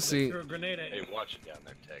 I want to see. Throw a grenade at Hey, you. watch it down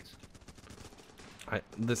there, Tex.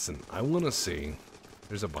 Listen, I want to see.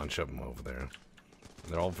 There's a bunch of them over there.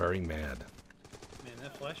 They're all very mad. Man,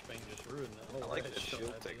 that flashbang just ruined that whole I like red that shot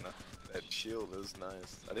shield idea. thing. That shield is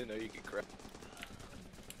nice. I didn't know you could grab.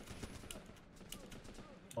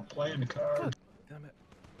 I'm playing the card. Damn it.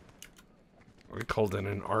 We called in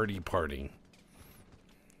an arty party.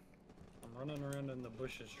 I'm running around in the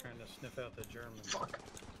bushes trying to sniff out the Germans. Fuck.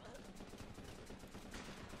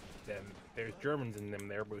 Then there's Germans in them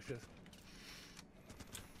there bushes.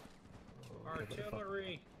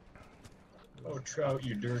 Artillery! Oh, Trout,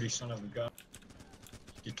 you dirty son of a gun.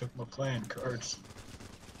 You took my playing cards.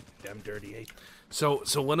 Damn dirty ape. So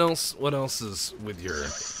what else is with your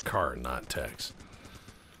car, not Tex?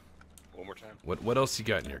 One more time. What else you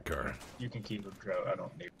got in your car? You can keep it, Trout. I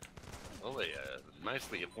don't need it. Well, a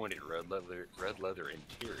nicely appointed red leather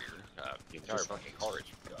interior. The entire fucking car is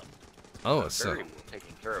Oh, so very well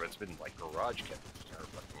taken care of. It's been like garage kept its entire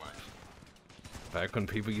fucking life. back when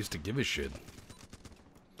people used to give a shit.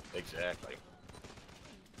 Exactly.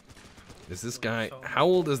 Is this guy, how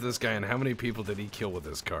old is this guy and how many people did he kill with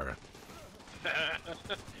his car?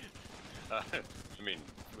 I mean,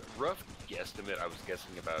 rough guesstimate, I was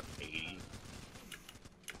guessing about 80.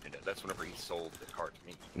 And that's whenever he sold the car to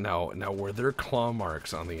me. Now were there claw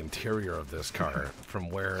marks on the interior of this car from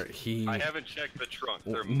where he... I haven't checked the trunk.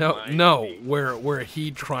 There No, might be. where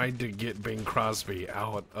he tried to get Bing Crosby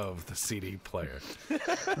out of the CD player.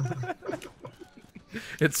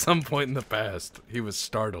 At some point in the past, he was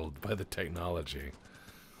startled by the technology.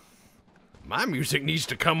 My music needs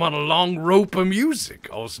to come on a long rope of music,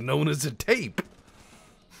 also known as a tape.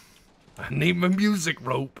 I need my music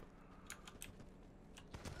rope.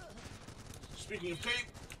 Speaking of tape,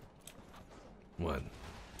 What?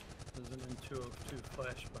 There's an M202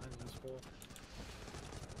 flash behind this wall.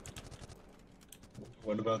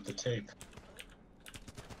 What about the tape?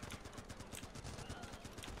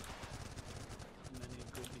 Many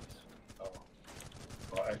goodies. Oh.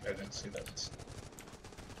 Well, I didn't see that.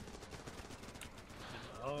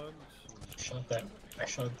 And logs. I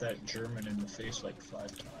shot that German in the face like 5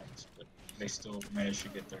 times, but they still managed to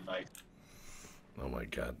get their knife. Oh my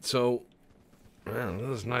god. So, man,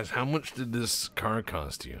 this is nice. How much did this car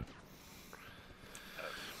cost you?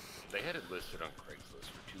 They had it listed on Craigslist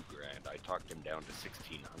for $2,000. I talked him down to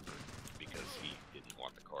 $1,600 because he didn't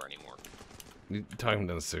want the car anymore. You talk him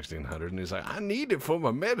down to 1,600, and he's like, I need it for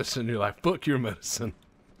my medicine. You're like, fuck your medicine.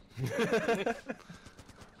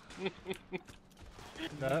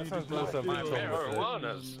 No, that sounds more so my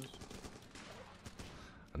marijuanas.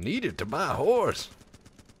 I need it to buy a horse.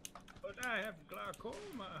 But I have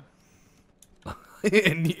glaucoma.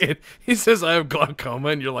 and he says, I have glaucoma,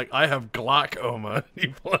 and you're like, I have glaucoma. He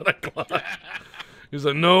pulled out a Glock. He's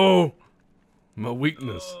like, no, my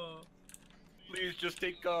weakness. Please just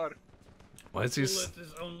take God. Why is he? Bullet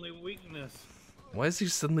is only weakness. Why is he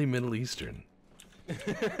suddenly Middle Eastern?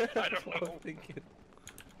 I don't know.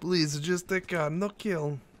 Please, just take God, no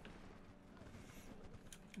kill.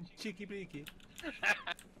 Cheeky beaky.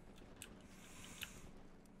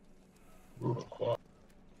 Ooh, a quad.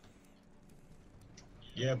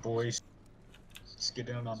 Yeah, boys. Let's get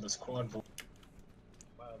down on this quad, boy.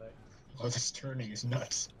 Wow, that. Oh, this turning is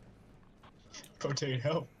nuts. Potato,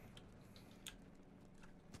 help.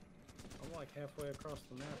 I'm like halfway across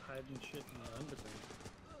the map hiding shit in the underground.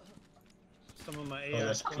 Some of my Oh, AI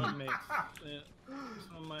that's squad Pete. mates,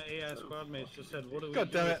 some of my AI squad mates just said, "What do we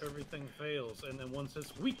God do damn if it. everything fails?" And then one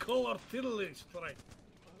says, "We call artillery strike."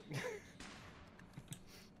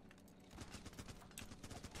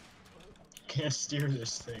 can't steer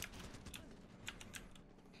this thing.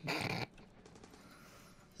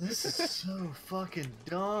 This is so fucking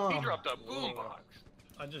dumb. He dropped a boombox.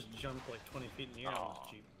 I just jumped like 20 feet in the air on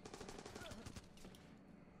this Jeep.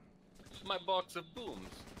 My box of booms.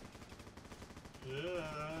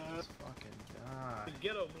 Let's fucking die. The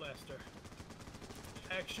Ghetto Blaster.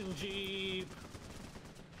 Action Jeep.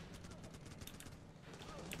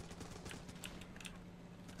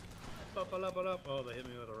 Up. Oh, they hit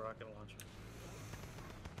me with a rocket launcher.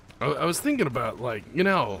 I was thinking about, like, you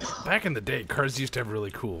know, back in the day, cars used to have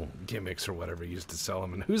really cool gimmicks or whatever, used to sell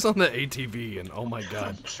them. And who's on the ATV? And oh my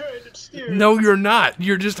god. I'm trying to steer. No, you're not.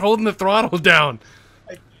 You're just holding the throttle down.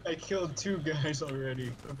 I killed 2 guys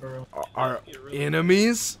already. Are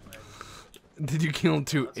enemies? Did you kill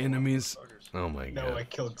 2 enemies? Oh my god. No, I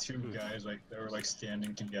killed 2 guys. Like they were like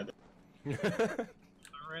standing together. I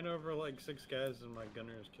ran over like 6 guys and my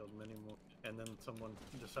gunners killed many more. And then someone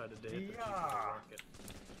decided to hit the Jeep with a rocket.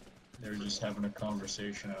 They were just having a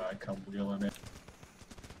conversation and I come wheeling it.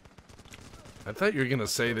 I thought you were gonna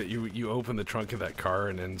say that you opened the trunk of that car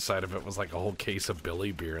and inside of it was like a whole case of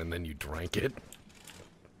Billy beer and then you drank it.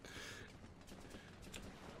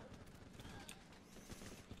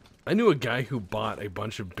 I knew a guy who bought a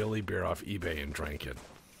bunch of Billy beer off eBay and drank it.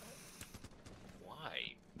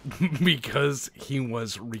 Why? Because he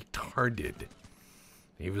was retarded.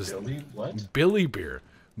 He was Billy? What? Billy beer.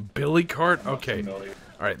 Billy Cart? Not Okay. familiar.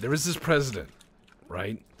 Alright, there was this president,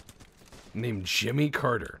 right? Named Jimmy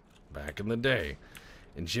Carter back in the day.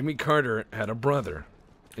 And Jimmy Carter had a brother.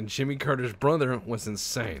 And Jimmy Carter's brother was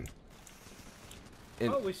insane.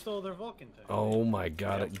 And, Oh, we stole their Vulcan tank. oh my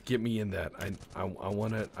god, get me in that. I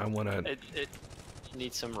wanna It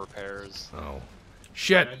needs some repairs. oh.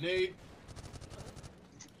 Shit! I need.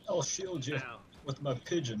 I'll shield you Now, with my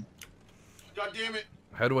pigeon. God damn it.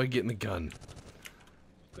 How do I get in the gun?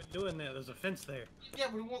 quit doing that. There's a fence there. Yeah,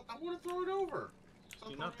 but I want to throw it over. So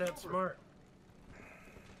You're throw not it that over. smart.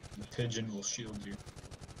 The pigeon will shield you.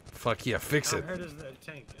 Fuck yeah, fix How it. hard is that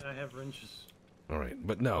tank? I have wrenches. Alright,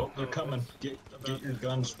 but no. Oh, they're coming. Get your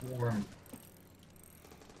guns warm.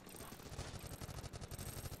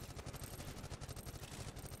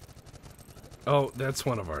 Oh, that's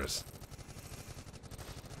one of ours.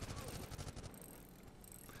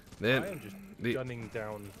 I Then am just the gunning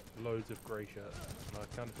down loads of grey shirts, and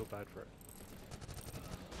I kind of feel bad for it.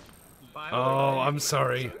 By the Oh, way, I'm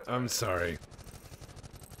sorry. I'm sorry.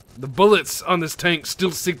 The bullets on this tank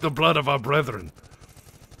still seek the blood of our brethren.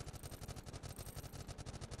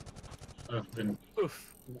 I've been.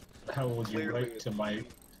 Oof. How would you Clearly write to my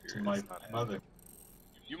mother?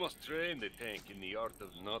 You must train the tank in the art of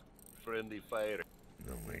not friendly fire.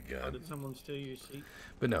 Oh my How god. did someone steal your seat?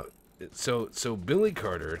 But no, so Billy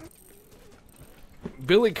Carter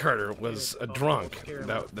was a I'll drunk. scare him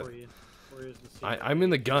That, up that for you. Where is the seat? I'm in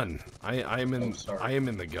the gun. I'm in Oh, sorry. I am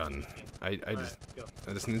in the gun. I Alright, just go.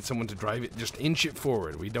 I just need someone to drive it. Just inch it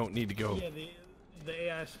forward. We don't need to go. Yeah, the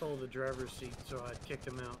AI stole the driver's seat, so I kicked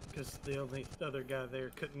him out because the only other guy there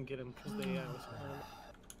couldn't get him because the AI was home.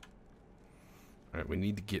 All right, we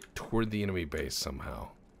need to get toward the enemy base somehow.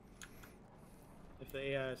 If the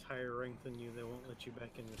AI is higher ranked than you, they won't let you back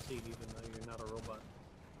in the seat even though you're not a robot.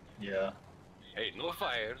 Yeah. Hey, no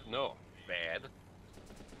fire, no. Bad.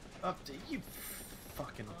 Up to you,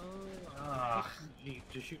 fucking. Ah, Jeep,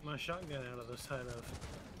 just shoot my shotgun out of the side of.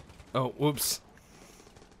 Oh, whoops.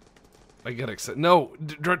 I got excited. No,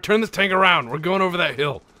 turn this tank around. We're going over that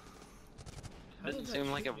hill. Doesn't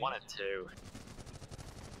seem like it wanted to.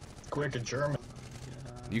 Quick, a German.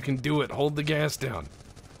 You can do it. Hold the gas down.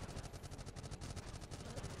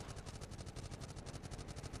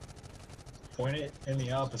 Point it in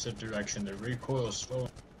the opposite direction. The recoil is slow.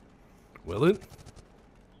 Will it?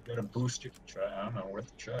 You gotta boost your try. I don't know,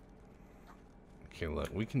 worth a try. Okay, look,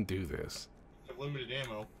 we can do this. Have limited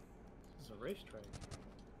ammo. This is a racetrack.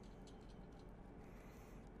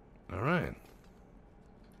 All right.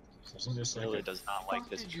 Isn't this like Really a, does not like Fuck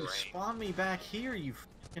this did you terrain. spawn me back here, you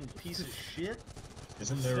fucking piece of shit?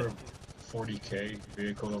 isn't there a 40K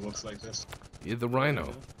vehicle that looks like this? Yeah, the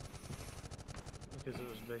Rhino. Because it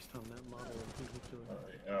was based on that model of people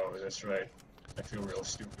Oh, that's right. I feel real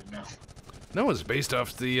stupid now. No, it's based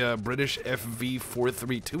off the British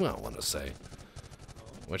FV432, I want to say.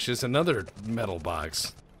 Which is another metal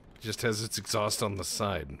box. Just has its exhaust on the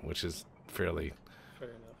side, which is fairly... Fair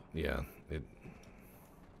enough. Yeah, it...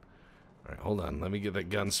 Alright, hold on. Let me get that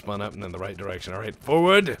gun spun up and in the right direction. Alright,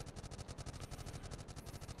 forward!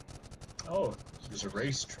 Oh, there's a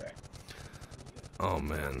racetrack. Oh,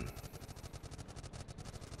 man.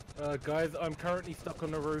 Guys, I'm currently stuck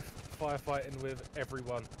on the roof, firefighting with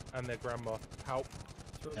everyone and their grandma. Help.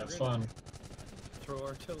 That's what Have we're fun. Nitro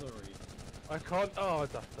artillery. I can't. Oh,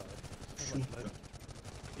 that's Shoot them.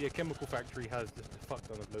 Yeah, Chemical Factory has just a fuck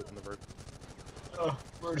ton of loot on the road. Oh,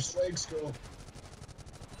 where does legs go?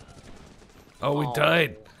 Oh, we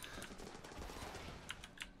died.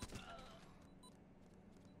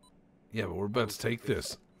 Yeah, but we're about to take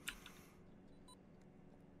this.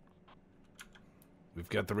 We've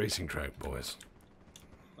got the racing track, boys.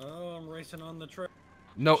 Oh, I'm racing on the track.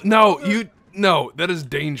 No, that is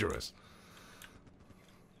dangerous.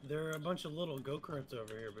 There are a bunch of little go-karts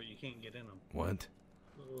over here, but you can't get in them. What?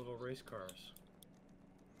 Little race cars.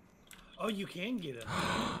 Oh, you can get in them.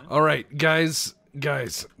 All right, guys,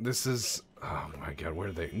 this is. Oh my God, where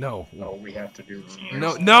are they? No, No, we have to do.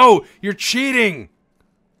 no, you're cheating.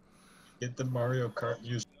 Get the Mario Kart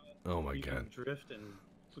music. Oh my You God. can drift and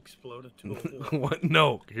explode into a hole. What?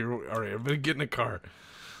 No. Here. All right. I'm gonna get in a car.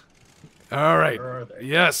 All right. Where are they?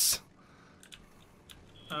 Yes.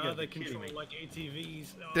 They control like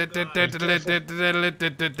ATVs.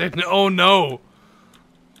 Oh no.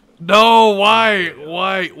 No. Why?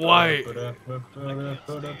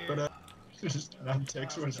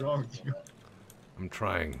 Non-text, what's wrong with you? I'm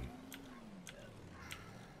trying.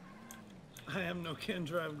 I am no can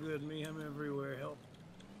drive good. Me, I'm everywhere. Help.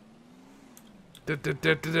 Are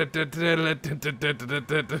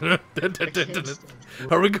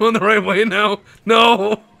we going the right way now?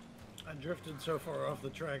 No. I drifted so far off the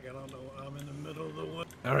track. I don't know. I'm in the middle of the wood.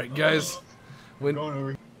 All right, guys. When Going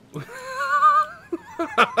over.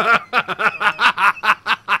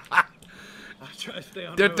 I try to stay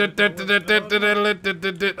on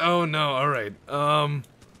road. Oh no! All right.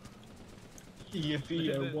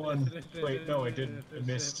 Yippee! I won. Wait, no, I didn't. I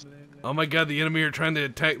missed. Oh my God! The enemy are trying to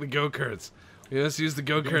attack the go-karts. Let's use the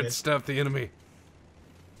go-karts to stop the enemy.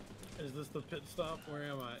 Is this the pit stop? Where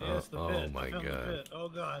am I? Oh, Yes, the oh pit. my I found the God. pit. Oh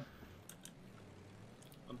God.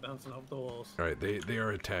 I'm bouncing off the walls. All right, they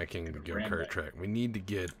are attacking the go-kart track. We need to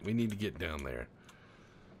get down there.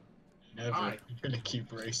 Never. I'm gonna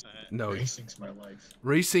keep racing. No, Racing's my life.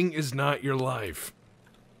 racing is not your life.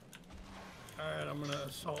 All right, I'm gonna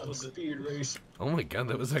assault with the Speed race. Oh my God,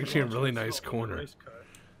 that was actually a really nice assault with the corner. race car.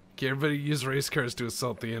 Okay, everybody use race cars to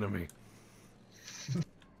assault the enemy.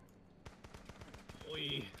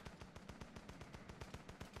 Wee.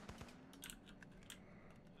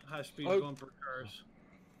 High speed Oh. bumper cars.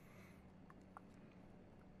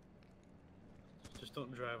 Just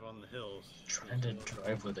don't drive on the hills. Trying to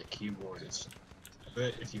drive with a keyboard is. I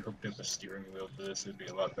bet if you hooked up a steering wheel to this, it'd be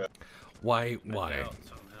a lot better. Why? I Why? doubt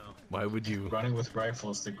somehow. Why would you? Running with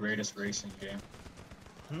rifles is the greatest racing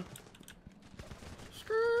game.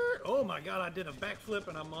 Skirt! Oh my God! I did a backflip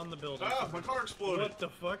and I'm on the building. Ah, my car exploded. What the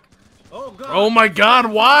fuck? Oh God! Oh my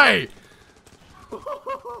God! Why?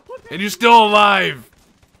 And you're still alive.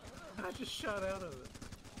 I just shot out of it.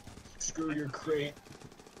 Screw your crate.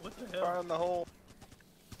 What the hell? Fire in the hole.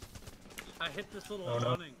 I hit this little Oh, no.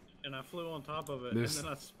 awning and I flew on top of it, This- and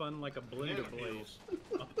then I spun like a blender blaze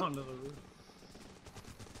up onto the roof.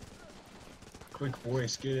 Quick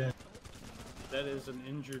voice, get in. That is an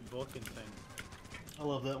injured Vulcan thing. I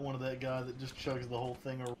love that one of that guy that just chugs the whole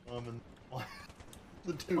thing of rum and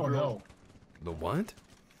the two Oh girls. no, The what?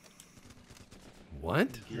 What?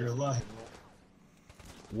 you're alive.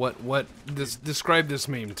 What? Describe this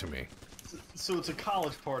meme to me. So it's a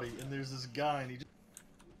college party and there's this guy and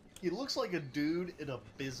he looks like a dude at a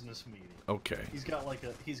business meeting. Okay. He's got like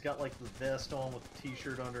the vest on with the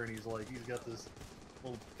t-shirt under and he's got this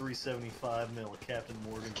little 375 mil of Captain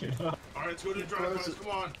Morgan. Alright, let's go to the drive-bys,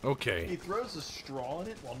 come on. He Okay. throws a straw in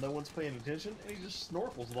it while no one's paying attention and he just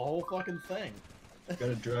snorkels the whole fucking thing.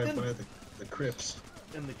 Gotta drive by the Crips.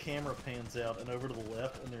 And the camera pans out and over to the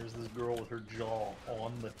left and there's this girl with her jaw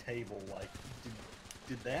on the table like,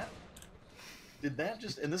 did that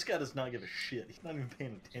just, and this guy does not give a shit. He's not even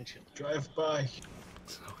paying attention. Drive by.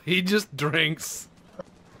 He just drinks.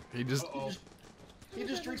 He just. Uh-oh. He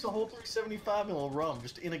just drinks a whole 375 ml of rum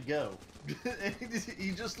just in a go. And he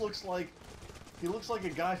just looks like a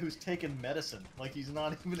guy who's taken medicine. Like he's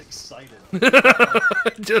not even excited.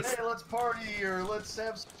 just. Hey, let's party or let's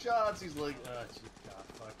have some shots. He's like, fuck.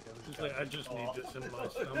 He's like, I just need this in my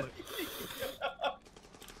stomach.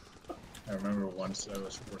 I remember once I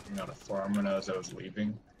was working on a farm and as I was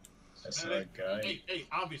leaving, I saw a guy. Hey,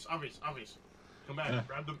 obvious. Come back, Yeah.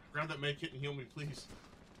 grab that med kit and heal me, please.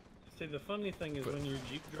 See, the funny thing is when your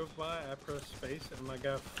Jeep drove by, I pressed space and my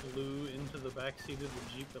guy flew into the backseat of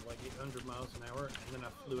the Jeep at like 800 miles an hour, and then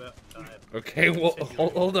I flew out and died. Okay. Well,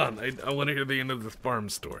 hold on. I want to hear the end of this farm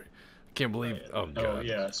story. I can't believe. Oh Oh God.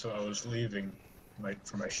 yeah, so I was leaving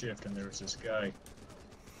for my shift and there was this guy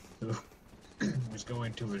who was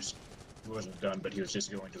going to his He wasn't done, but he was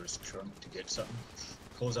just going to his trunk to get something.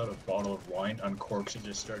 Pulls out a bottle of wine, uncorks it,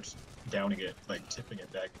 just starts downing it, like tipping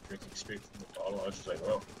it back, drinking straight from the bottle. I was just like,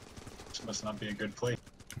 "Well, this must not be a good place."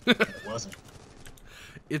 And it wasn't.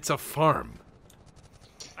 It's a farm.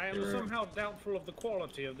 I am somehow doubtful of the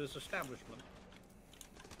quality of this establishment.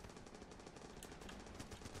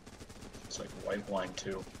 It's like white wine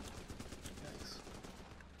too.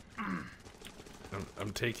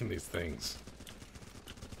 I'm taking these things.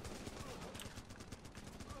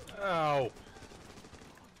 Ow.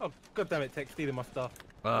 Oh, god damn it, Tech, stealing my stuff.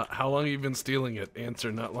 How long have you been stealing it?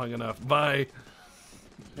 Answer, not long enough. Bye.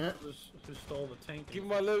 Who stole the tank? Give me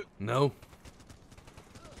my loot. No.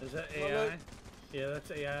 Is that My AI? loot. Yeah,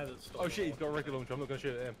 that's AI that stole Oh shit, he's the got a rocket launcher. I'm not gonna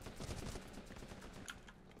shoot at him.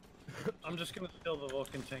 I'm just gonna steal the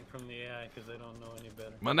Vulcan tank from the AI because they don't know any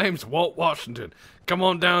better. My name's Walt Washington. Come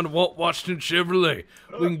on down to Walt Washington Chevrolet.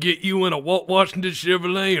 We can get you in a Walt Washington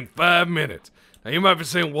Chevrolet in 5 minutes. Now you might be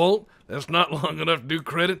saying, Walt, that's not long enough to do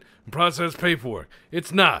credit and process paperwork.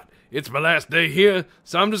 It's not. It's my last day here,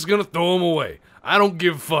 so I'm just gonna throw them away. I don't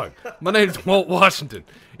give a fuck. My name's Walt Washington.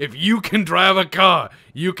 If you can drive a car,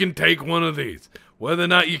 you can take one of these. Whether or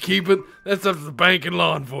not you keep it, that's up to the bank and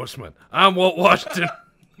law enforcement. I'm Walt Washington.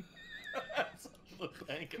 The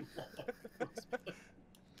bank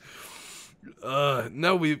and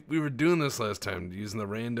No, we were doing this last time, using the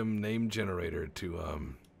random name generator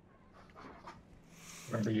to,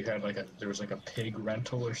 Remember you had there was like a pig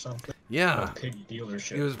rental or something? Yeah. Or a pig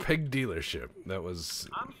dealership. It was a pig dealership. That was...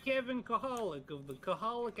 I'm Kevin Kaholic of the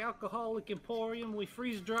Kaholic Alcoholic Emporium. We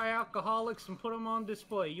freeze dry alcoholics and put them on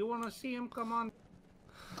display. You want to see them? Come on.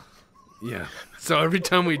 Yeah. So every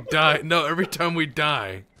time we die,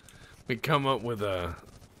 we come up with a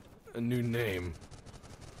new name.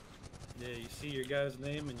 Yeah, you see your guy's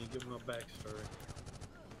name and you give him a backstory.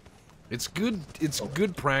 It's good. It's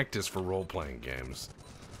good practice for role-playing games.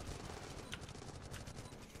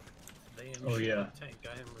 Oh yeah. Tank,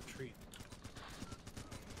 I am retreat.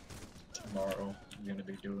 Tomorrow I'm gonna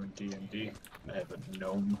be doing D&D. I have a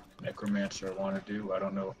gnome necromancer I want to do. I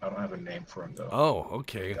don't know. I don't have a name for him though. Oh,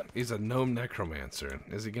 okay. He's a gnome necromancer.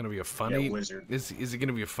 Is he gonna be a funny? Yeah, wizard. Is he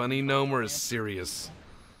gonna be a funny gnome or a serious?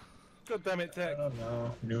 God damn it, Tech. I don't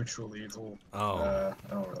know. Neutral evil. Oh. I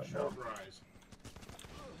don't really know.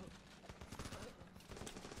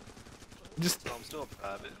 Just. So I'm still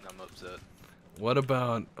private and I'm upset. What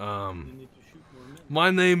about My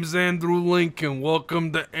name's Andrew Lincoln.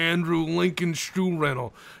 Welcome to Andrew Lincoln Shoe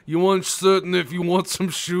Rental. You uncertain if you want some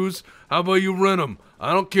shoes? How about you rent them?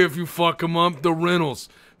 I don't care if you fuck them up. They're rentals.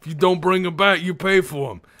 If you don't bring them back, you pay for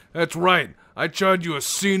them. That's right. I charge you a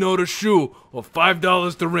C-note a shoe or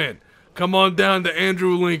 $5 to rent. Come on down to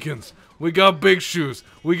Andrew Lincoln's. We got big shoes.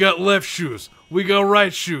 We got left shoes. We got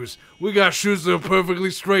right shoes. We got shoes that are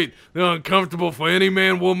perfectly straight. They're uncomfortable for any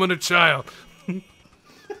man, woman, or child.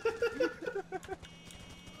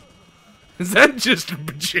 Is that just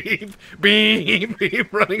Jeep? Beep,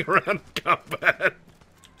 beep, running around combat.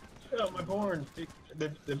 Oh, my horn.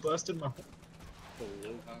 They busted my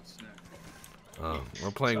horn.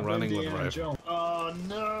 We're playing running with rifle. Oh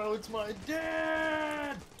no, it's my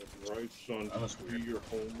dad! That's right, son. Do your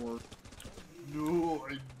homework. No,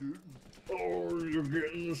 I didn't. Oh, you're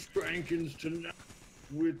getting the spankings tonight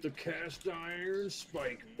with the cast iron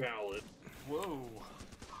spike pallet. Whoa.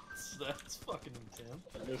 That's fucking intense.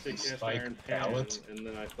 I just say cast Spike iron pan, pallet? and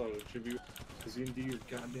then I thought it should be because you do your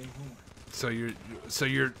goddamn homework. So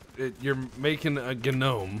you're making a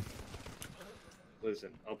gnome. Listen,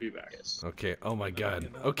 I'll be back. Okay. Oh my God.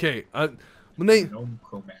 Okay. My name.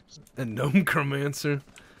 Gnomechromancer. A gnomechromancer.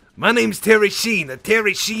 My name's Terry Sheen, of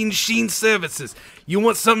Terry Sheen Services. You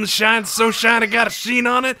want something shine so shine it got a sheen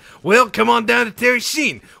on it? Well, come on down to Terry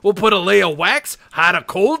Sheen. We'll put a layer of wax, hot or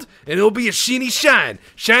cold, and it'll be a sheeny shine.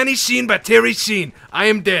 Shiny Sheen by Terry Sheen. I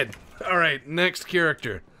am dead. All right, next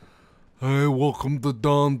character. Hey, welcome to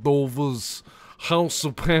Don Dover's House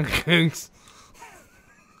of Pancakes.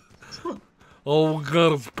 All we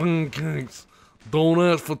got is pancakes. Don't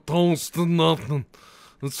ask for toast or nothing.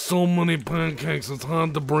 There's so many pancakes, it's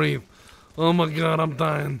hard to breathe. Oh my God, I'm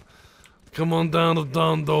dying. Come on down to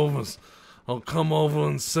Don Dover's. I'll come over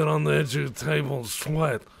and sit on the edge of the table and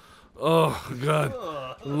sweat. Oh God,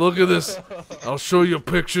 look at this. I'll show you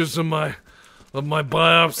pictures of my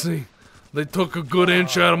biopsy. They took a good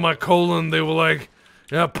inch out of my colon. They were like,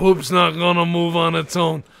 yeah, poop's not gonna move on its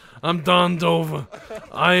own. I'm Don Dover.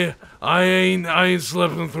 I ain't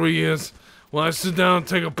slept in 3 years. When I sit down and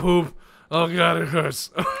take a poop, oh God, it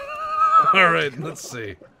hurts. All right, let's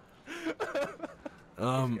see.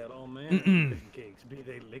 Got all manner of pancakes, be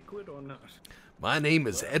they liquid or not. My name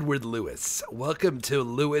is Edward Lewis. Welcome to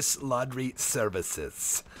Lewis Laundry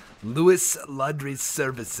Services. Lewis Laundry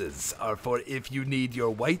Services are for if you need your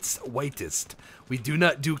whites whitest. We do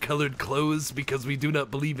not do colored clothes because we do not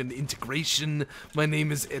believe in integration. My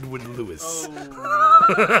name is Edward Lewis. Oh, no.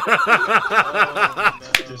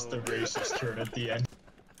 Just the racist turn at the end.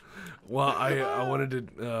 Well, I wanted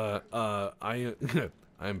to,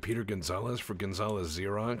 I'm Peter Gonzalez for Gonzalez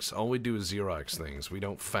Xerox. All we do is Xerox things. We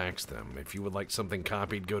don't fax them. If you would like something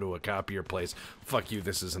copied, go to a copier place. Fuck you,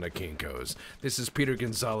 this isn't a Kinko's. This is Peter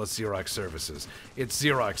Gonzalez Xerox Services. It's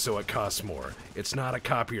Xerox, so it costs more. It's not a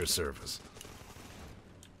copier service.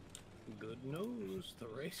 Good news, the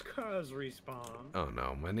race cars respawn. Oh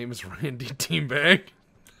no, my name is Randy Teabag.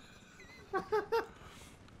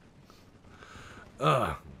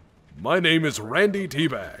 My name is Randy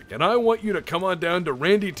Teabag, and I want you to come on down to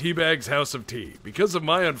Randy Teabag's House of Tea. Because of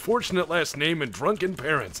my unfortunate last name and drunken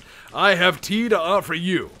parents, I have tea to offer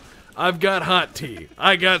you. I've got hot tea.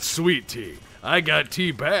 I got sweet tea. I got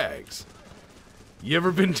tea bags. You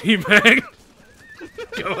ever been teabagged?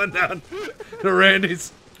 Going down to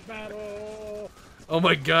Randy's. Battle. Oh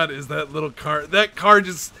my god, is that little car? That car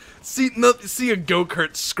just see a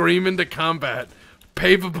go-kart scream into combat,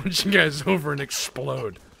 pave a bunch of guys over and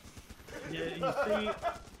explode. Yeah,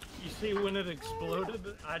 you see when it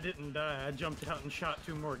exploded, I didn't die. I jumped out and shot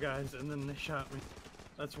 2 more guys, and then they shot me.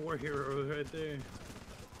 That's War Hero right there.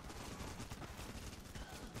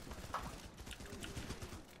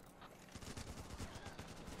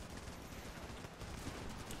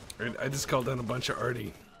 I just called down a bunch of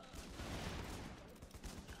arty.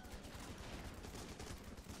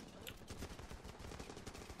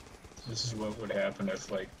 This is what would happen if,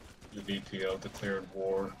 like, the VPO declared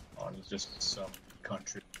war on just some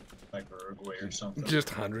country, like Uruguay or something.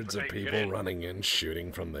 Just hundreds of people running in,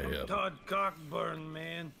 shooting from the hip. Todd Cockburn,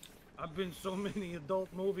 man. I've been so many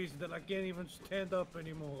adult movies that I can't even stand up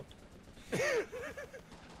anymore.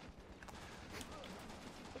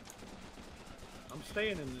 I'm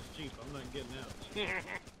staying in this Jeep. I'm not getting out.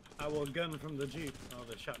 I will gun from the Jeep. Oh,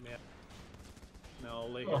 they shot me out. No,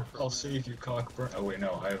 I'll lay here for a I'll minute. save you, Cockburn. Oh wait,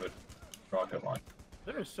 no, I have a rocket launcher.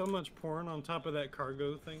 There is so much porn on top of that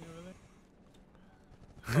cargo thing over there.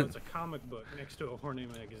 Oh, it's a comic book next to a horny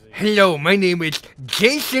magazine. Hello, my name is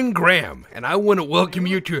Jason Graham, and I want to welcome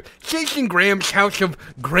you to Jason Graham's House of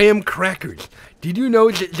Graham Crackers. Did you know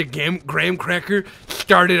that the Graham Cracker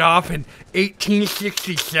started off in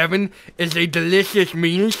 1867 as a delicious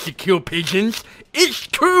means to kill pigeons? It's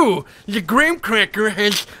true! The Graham Cracker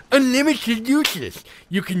has unlimited uses.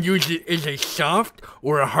 You can use it as a soft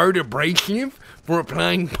or a hard abrasive for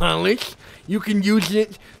applying polish. You can use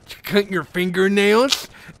it to cut your fingernails,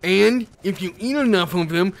 and if you eat enough of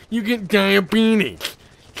them, you get diabetes.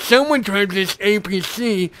 Someone drive this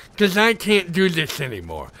APC, because I can't do this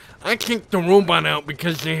anymore. I kicked the robot out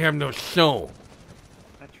because they have no soul.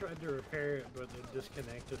 I tried to repair it, but it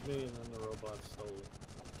disconnected me, and then the robot stole it.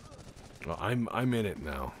 Well, I'm in it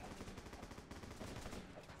now.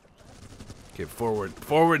 Okay, forward,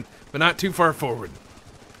 but not too far forward.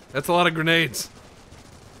 That's a lot of grenades.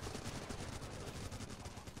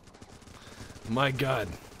 My God.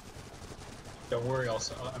 Don't worry, I'm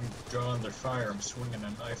drawing their fire. I'm swinging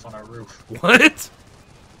a knife on our roof. What?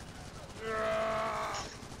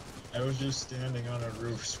 I was just standing on a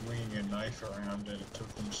roof swinging a knife around, and it took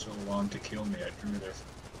them so long to kill me. I drew their.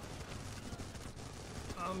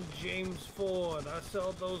 I'm James Ford. I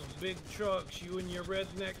sell those big trucks you and your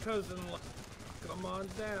redneck cousin like. Come on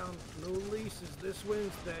down. New leases this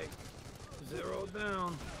Wednesday. 0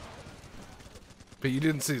 down. But you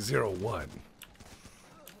didn't say 01.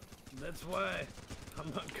 That's why. I'm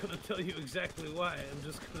not gonna tell you exactly why. I'm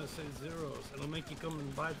just gonna say zeros. It'll make you come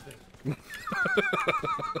and buy things.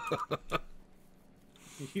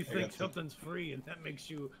 You think something's free, and that makes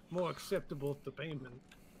you more acceptable to payment.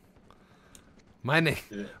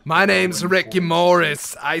 My name's Ricky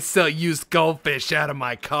Morris. I sell used goldfish out of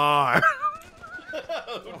my car.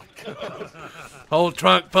 Oh, God. Whole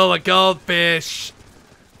trunk full of goldfish.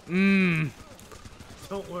 Don't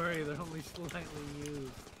worry, they're only slightly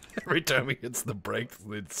used. Every time he hits the brakes,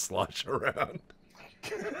 they'd slosh around.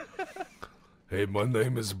 Hey, my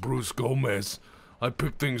name is Bruce Gomez. I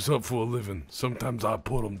pick things up for a living. Sometimes I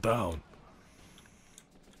put them down.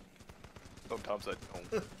 Sometimes I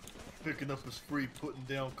don't. Picking up is free, putting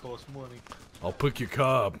down costs money. I'll pick your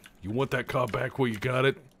car up. You want that car back where you got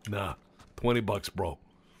it? Nah, $20, bro.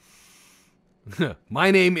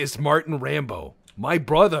 My name is Martin Rambo. My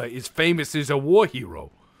brother is famous as a war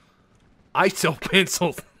hero. I sell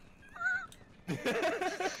pencils.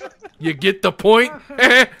 You get the point?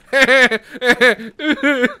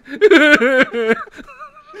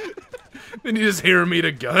 Then you just hear him eat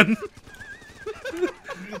a gun.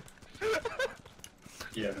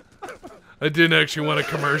 Yeah. I didn't actually want a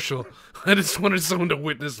commercial. I just wanted someone to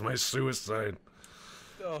witness my suicide.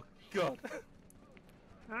 Oh, God.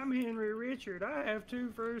 I'm Henry Richard. I have 2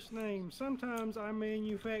 first names. Sometimes I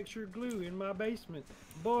manufacture glue in my basement.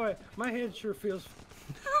 Boy, my head sure feels...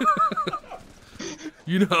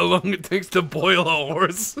 You know how long it takes to boil a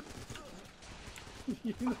horse?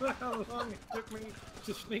 You know how long it took me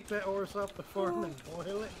to sneak that horse off the farm and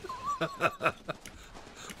boil it?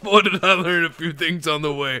 Boy, did I learn a few things on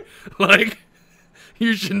the way. Like,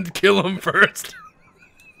 you shouldn't kill him first.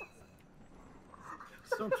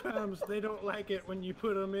 Sometimes they don't like it when you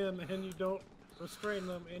put them in and you don't restrain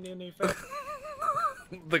them in any fashion.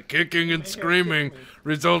 The kicking and screaming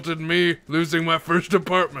resulted in me losing my first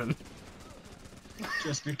apartment.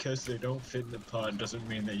 Just because they don't fit in the pod doesn't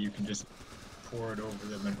mean that you can just pour it over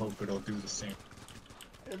them and hope it'll do the same.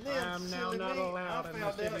 I'm now not allowed in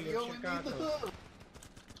the city of Chicago.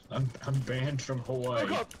 I'm banned from Hawaii.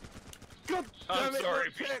 God I'm damn it, sorry,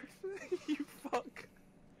 not checks. You fuck.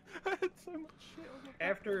 I had so much shit on my...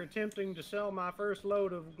 After attempting to sell my first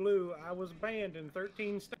load of glue, I was banned in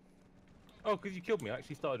 13 states. Oh, because you killed me. I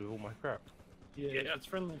actually started with all my crap. Yeah, it's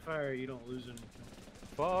friendly fire. You don't lose anything.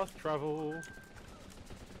 Fast travel.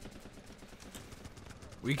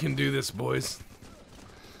 We can do this, boys.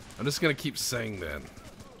 I'm just gonna keep saying that.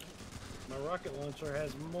 My rocket launcher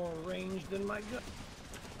has more range than my gun.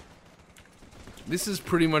 This is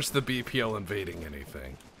pretty much the BPL invading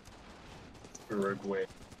anything. Uruguay.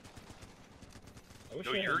 I wish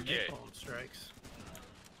No, I had you're gay. napalm strikes.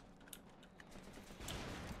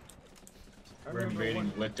 I We're remember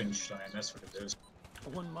invading Liechtenstein, that's what it is.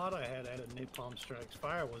 one mod I had a napalm strikes.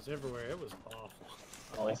 Fire was everywhere. It was awful.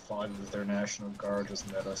 All 5 of their National Guard has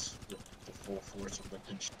met us with the full force of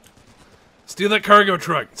Liechtenstein. Steal that cargo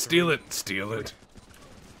truck! Steal it! Steal it!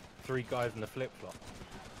 3 guys in the flip-flop.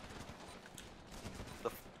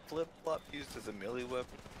 The flip-flop used as a melee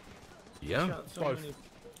weapon. Yeah. Shot so many...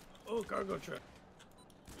 Oh, cargo truck.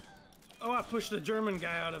 Oh, I pushed the German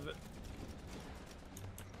guy out of it.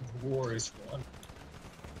 War is won.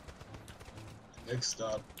 Next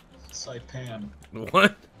stop, Saipan.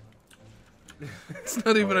 What? It's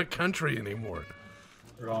not even a country anymore.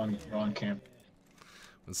 Wrong camp.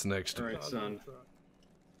 What's next? Alright, son.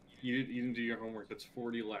 You didn't do your homework. That's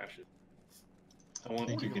 40 lashes. I want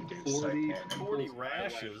think you can do 40 Saipan. 40 people's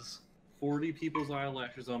rashes. 40 people's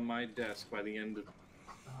eyelashes on my desk by the end of...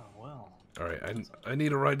 Oh, well. Alright, I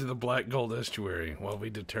need a ride to the Black Gold Estuary while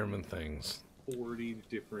we determine things. 40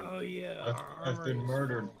 different... Oh, yeah. I've our armory been was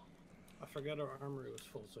murdered. full. I forgot our armory was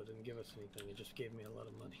full, so it didn't give us anything. It just gave me a lot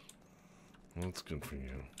of money. Well, that's good for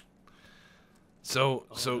you. So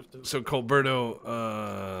Colberto,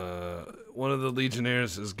 one of the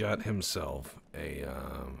Legionnaires has got himself a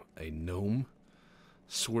gnome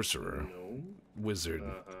sorcerer, wizard,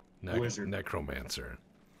 necromancer.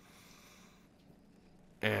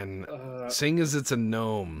 And seeing as it's a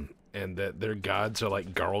gnome and that their gods are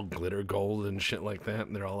like Garl Glitter Gold and shit like that,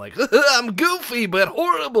 and they're all like, I'm goofy but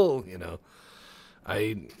horrible, you know.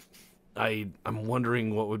 I'm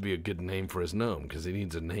wondering what would be a good name for his gnome, because he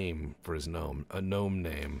needs a name for his gnome. A gnome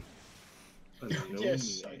name.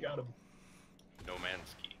 Yes, I got him. No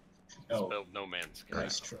Mansky. Oh. Spelled no Mansky.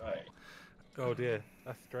 Nice try. Oh dear,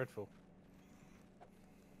 that's dreadful.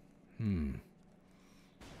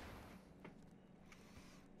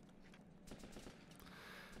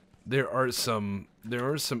 There are some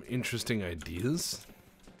interesting ideas.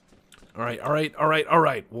 All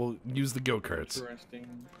right. We'll use the go-karts.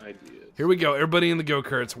 Interesting ideas. Here we go. Everybody in the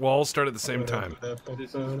go-karts. We'll all start at the same time.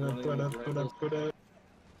 This is one of the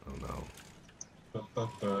Oh no.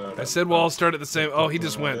 I said we'll all start at the same. Oh, he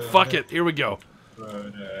just went. Fuck it. Here we go.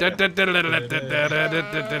 I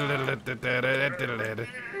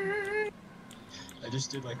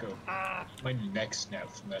just did like my neck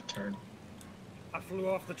snapped from that turn. I flew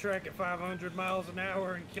off the track at 500 miles an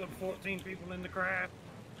hour and killed 14 people in the crash.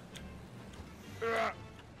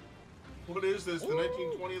 What is this? The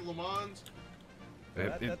 1920 Le Mans?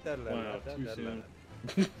 Wow, too soon.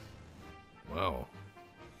 Wow.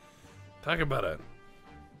 Talk about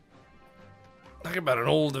an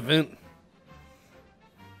old event.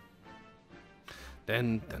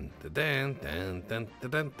 Dun dun dun dun dun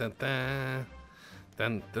dun dun dun.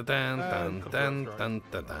 Dun dun dun dun dun dun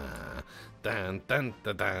dun dun dun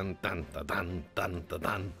dun dun dun dun dun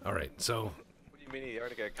dun. All right, so. What do you mean he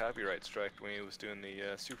already got copyright strike when he was doing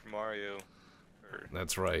the Super Mario or or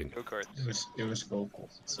That's right. go kart. It was vocal,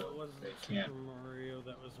 so That wasn't they Super can't. Mario.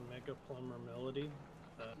 That was Mega Plumber Melody.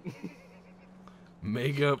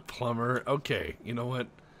 Mega Plumber. Okay, you know what?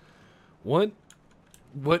 What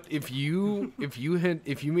if you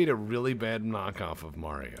made a really bad knockoff of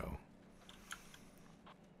Mario?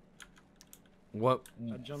 What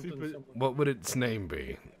I jumped in someone. what would its name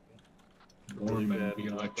be? Mormon the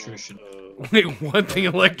electrician. Wait, what? The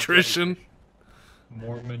electrician?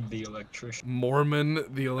 Mormon the electrician. Mormon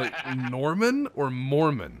the Norman or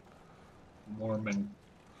Mormon? Mormon,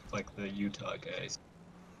 like the Utah guys.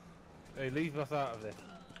 Hey, leave us out of this.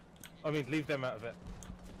 I mean, leave them out of it.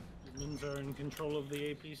 Humans are in control of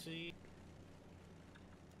the APC.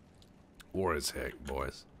 War as heck,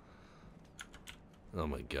 boys. Oh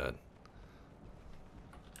my god.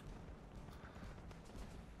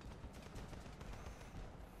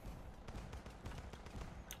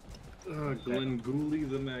 Glenn Gooley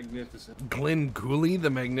the Magnificent. Glenn Gooley the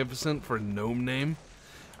Magnificent for gnome name.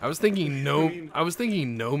 I was thinking gnome. I was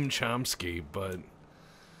thinking Noam Chomsky, but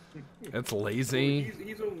that's lazy. Well,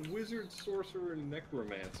 he's a wizard, sorcerer, and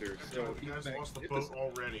necromancer. So You guys lost the boat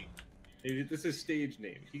already. This is stage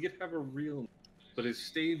name. He could have a real name, but his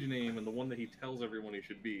stage name and the one that he tells everyone he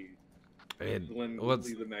should be, And Glenn what's-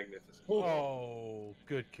 Gooley the Magnificent. Oh,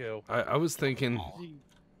 good kill. I was thinking.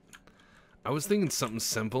 I was thinking something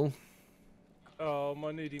simple. Oh,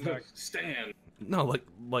 my nudie mag. Stan. No, like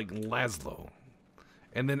Laszlo.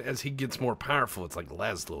 And then as he gets more powerful, it's like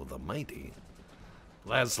Laszlo the Mighty.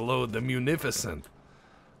 Laszlo the Munificent.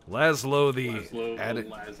 Laszlo the... Laszlo the adi-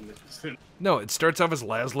 Lasnificent. No, it starts off as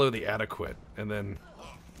Laszlo the Adequate, and then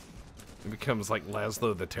it becomes like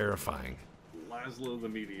Laszlo the Terrifying. Laszlo the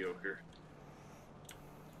Mediocre.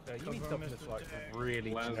 You need something that's like really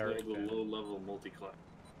Laszlo generic. the then. low-level multi-class.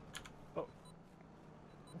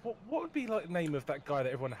 What would be like the name of that guy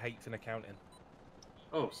that everyone hates in accounting?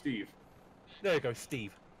 Oh, Steve. There you go,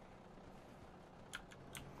 Steve.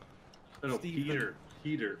 No, Steven.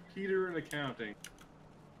 Peter in accounting.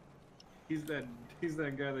 He's that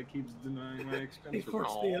guy that keeps denying my expense He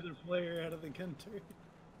forced the other player out of the country.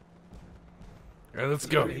 Alright, let's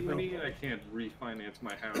go. I can't refinance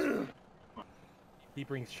my house. He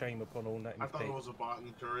brings shame upon all net. I thought it was a bot in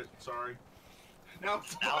the turret. Sorry. Now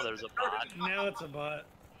there's a bot. Now it's a bot.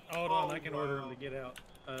 Hold on, I can order him to get out.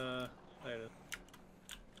 There it is.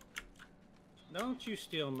 Don't you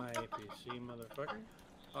steal my APC, motherfucker.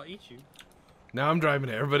 I'll eat you. Now I'm driving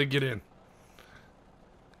it. Everybody get in.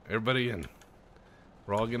 Everybody in.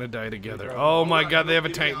 We're all gonna die together. Oh my god, they have a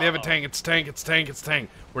tank. They have a tank. It's tank. It's tank. It's tank.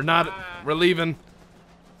 We're not. We're leaving.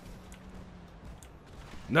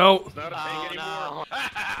 No. Not a tank anymore.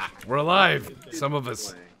 We're alive. Some of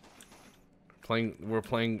us. We're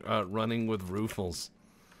playing running with Roofles.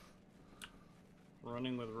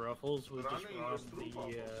 Running with Ruffles. We just robbed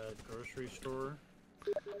the grocery store.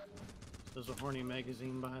 There's a horny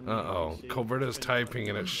magazine behind the Uh-oh. APC. Colberto's typing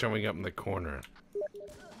and it's showing up in the corner.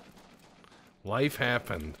 Life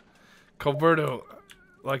happened. Colberto,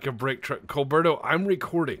 like a brick truck. Colberto, I'm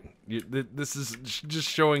recording. This is just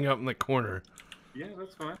showing up in the corner. Yeah,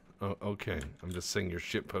 that's fine. Oh, okay. I'm just saying your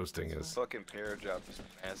shit posting is... Fucking Parajob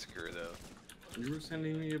massacre, though. You were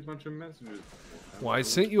sending me a bunch of messages. Well, I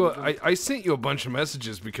sent you I sent you a bunch of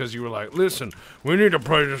messages because you were like, listen, we need to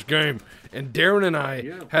play this game. And Darren and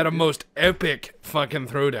I had a most epic fucking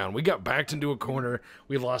throwdown. We got backed into a corner.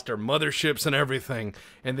 We lost our motherships and everything.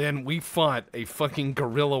 And then we fought a fucking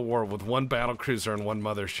guerrilla war with one battlecruiser and one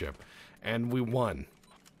mothership. And we won.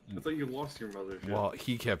 I thought you lost your mothership. Well,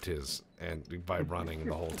 he kept his and by running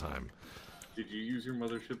the whole time. Did you use your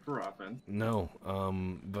mothership for offense? No,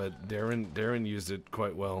 but Darren used it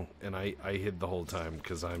quite well, and I hid the whole time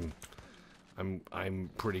because I'm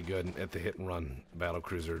pretty good at the hit and run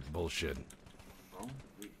battlecruiser bullshit. Well,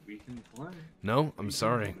 we can play. No, I'm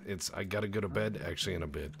sorry. I gotta go to bed actually in a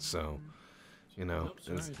bit, so you know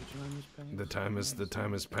the time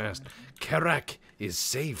is past. Karak is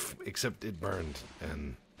safe, except it burned,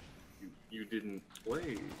 and You didn't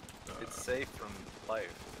play. It's safe from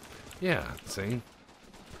life. yeah, see.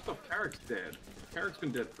 Oh, Carrick's dead. Carrick's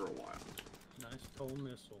been dead for a while. Nice toll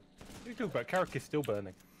missile. What are you talking about? Carrick is still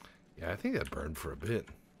burning. Yeah, I think that burned for a bit.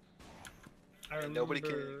 Nobody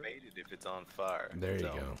can invade it if it's on fire. There you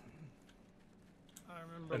so. go. I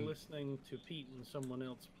remember listening to Pete and someone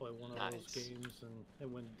else play one of those games, and it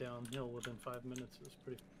went downhill within 5 minutes. It was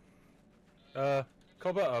pretty.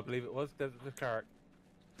 Colbert, I believe it was. The Carrick.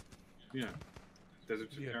 Yeah. Desert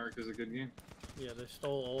Carrick is a good game. Yeah, they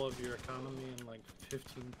stole all of your economy in like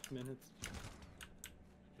 15 minutes.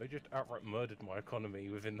 They just outright murdered my economy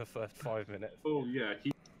within the first 5 minutes. Oh yeah,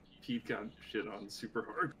 Pete got shit on super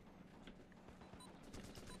hard.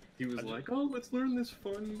 He was like, "Oh, let's learn this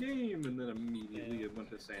fun game," and then immediately a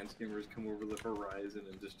bunch of sand skimmers come over the horizon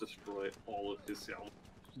and just destroy all of his cell.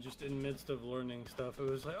 Just in midst of learning stuff, it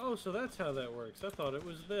was like, oh, so that's how that works. I thought it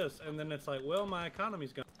was this, and then it's like, well, my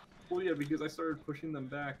economy's gone. Well, yeah, because I started pushing them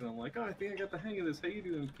back, and I'm like, "Oh, I think I got the hang of this. How you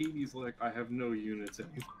doing?" Petey's like, "I have no units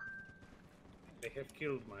anymore." They have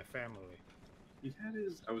killed my family. He had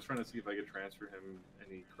his. I was trying to see if I could transfer him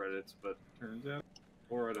any credits, but turns out,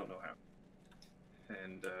 or I don't know how.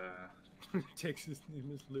 And Texas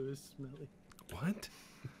name is Lewis Smelly. What?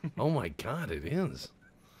 Oh my god, it is.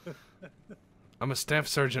 I'm a staff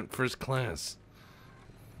sergeant first class.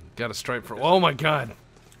 Got a stripe for. Oh my god.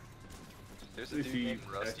 There's a is dude he named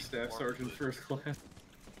Rusty. Staff Sergeant First Class?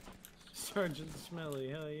 Sergeant Smelly,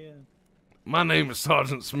 hell yeah. My name is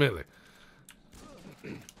Sergeant Smelly.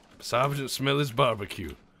 Sergeant Smelly's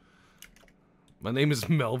barbecue. My name is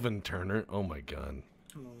Melvin Turner. Oh my god.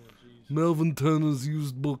 Oh, jeez. Melvin Turner's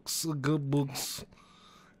used books. I got books.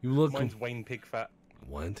 You look. Mine's Wayne Pigfat.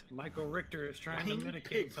 What? Michael Richter is trying to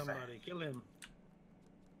mitigate somebody. Kill him.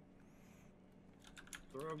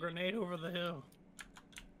 Throw a grenade over the hill.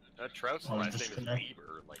 Trout's last name is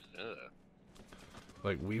Weber. Like, ugh.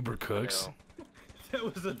 Like Weber Cooks? That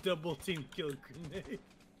was a double team kill grenade.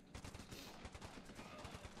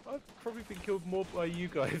 I've probably been killed more by you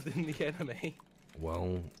guys than the enemy.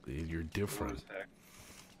 Well, you're different.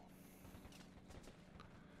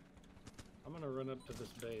 I'm gonna run up to this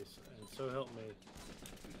base, and so help me.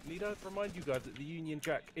 Need to remind you guys that the Union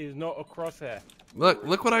Jack is not a crosshair.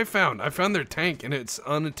 Look what I found. I found their tank and it's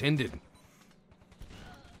unattended.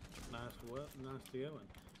 Nice going.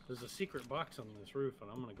 There's a secret box on this roof,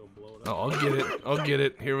 and I'm gonna go blow it up. Oh, I'll get it. I'll get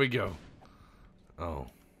it. Here we go. Oh.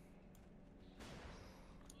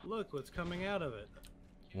 Look what's coming out of it.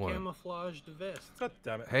 What? Camouflaged vest. God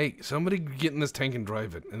damn it. Hey, somebody get in this tank and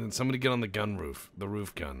drive it, and then somebody get on the gun roof, the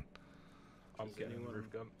roof gun. I'm getting the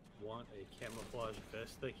roof gun. Want a camouflage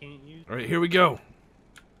vest they can't use? All right, here we go.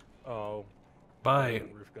 Oh. Bye.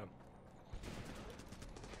 Roof gun.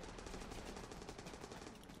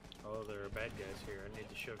 Oh, there are bad guys here. I need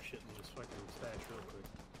to shove shit in this fucking stash real quick.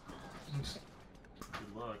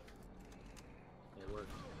 Good luck. It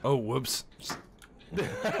worked. Oh, whoops.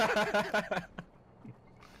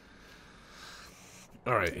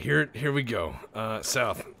 All right, here we go.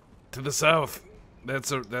 South. To the south.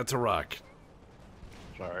 That's a rock.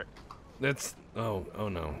 Sorry. That's oh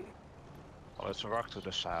no. Oh, it's a rock to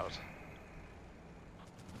the south.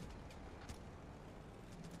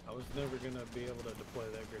 I was never gonna be able to deploy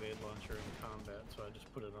that grenade launcher in combat, so I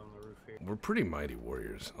just put it on the roof here. We're pretty mighty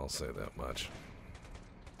warriors, I'll say that much.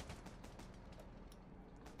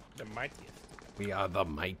 The mightiest. We are the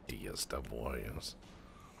mightiest of warriors.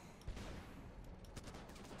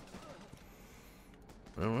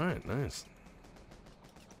 Alright, nice.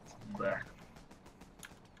 Back.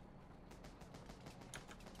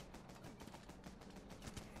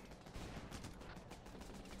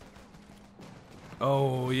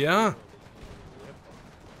 Oh, yeah?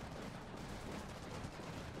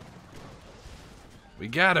 We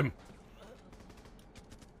got him.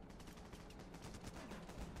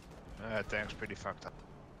 Tank's pretty fucked up.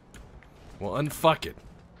 Well, unfuck it.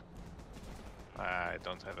 I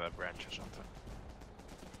don't have a branch or something.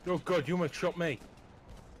 Oh god, you almost shot me.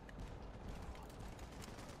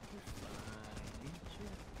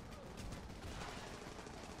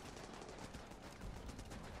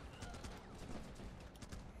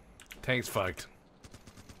 Tank's fucked.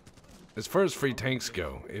 As far as free tanks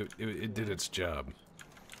go, it did its job.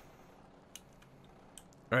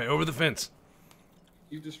 Alright, over the fence.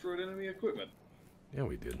 You destroyed enemy equipment. Yeah,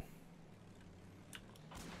 we did.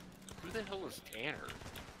 Who the hell is Tanner?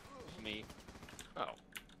 Me. Oh.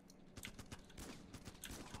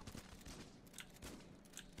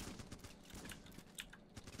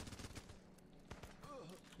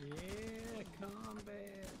 Yeah,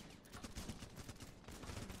 combat.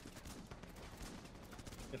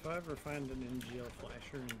 If I ever find an NGL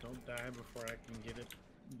flasher and don't die before I can get it,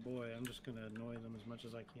 boy, I'm just gonna annoy them as much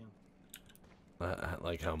as I can.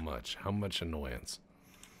 Like how much? How much annoyance?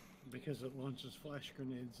 Because it launches flash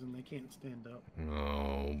grenades and they can't stand up.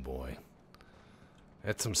 Oh boy.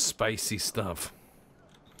 That's some spicy stuff.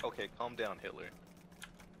 Okay, calm down, Hitler.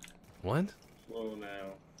 What? Slow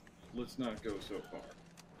now. Let's not go so far.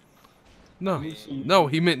 No. No,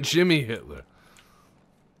 he meant Jimmy Hitler.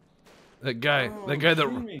 That guy, the guy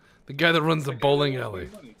that runs the bowling alley.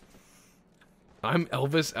 I'm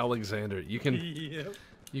Elvis Alexander. You can Yep.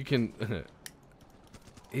 you can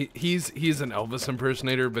he's an Elvis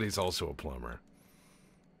impersonator, but he's also a plumber.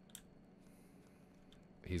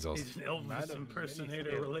 He's also He's an Elvis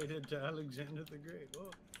impersonator related to Alexander the Great. Oh.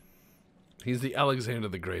 He's the Alexander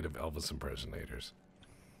the Great of Elvis impersonators.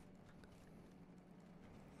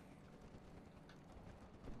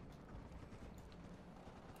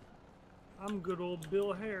 I'm good old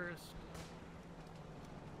Bill Harris.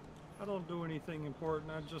 I don't do anything important.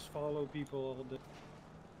 I just follow people all day.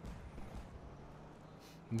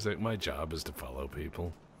 He's like, my job is to follow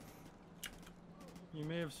people. You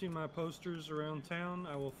may have seen my posters around town.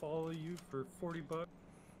 I will follow you for $40.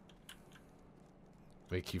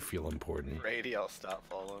 Make you feel important. Brady, I'll stop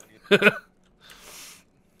following you.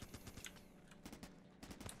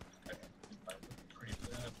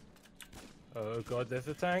 Oh god, there's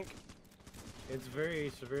a tank. It's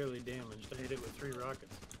very severely damaged. I hit it with 3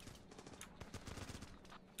 rockets.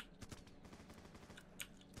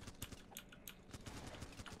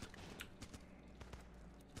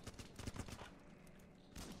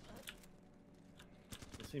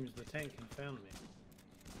 It seems the tank had found me.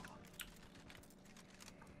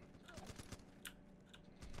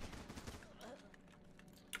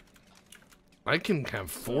 I can have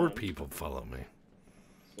 4 people follow me.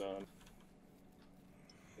 Son.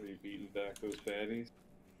 Are you beating back those baddies?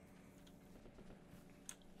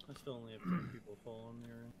 I still only have 10 people following me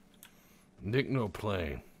around. Nick no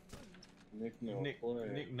play. Nick no Nick, play.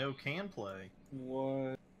 Nick no can play.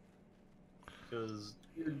 What? Because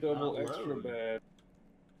you're double not extra load. bad.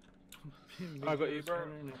 I got you, bro.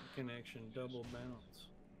 Internet connection, double bounce.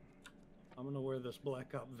 I'm gonna wear this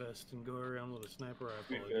Black Op vest and go around with a sniper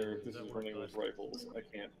To rifle. be fair, again. if this That is worked running with last rifles, I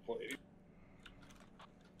can't play.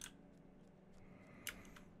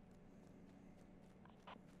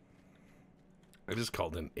 I just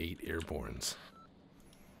called in 8 airbornes.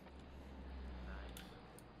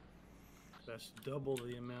 That's double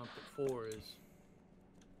the amount that 4 is.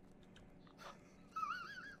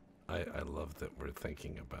 I love that we're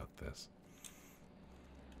thinking about this.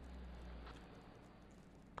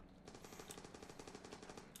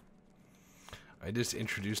 I just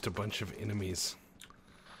introduced a bunch of enemies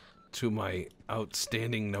to my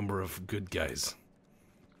outstanding number of good guys.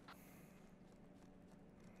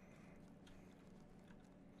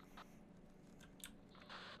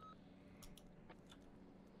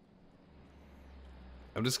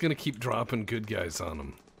 I'm just gonna keep dropping good guys on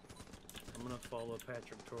them. I'm gonna follow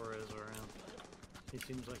Patrick Torres around. He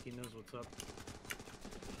seems like he knows what's up.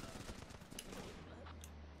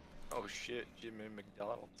 Oh shit, Jimmy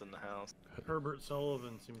McDonald's in the house. Herbert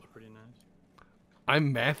Sullivan seems pretty nice.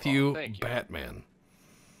 I'm Matthew thank you. Batman.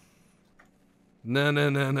 Na na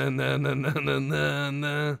na na na na na na na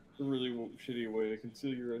na. It's a really shitty way to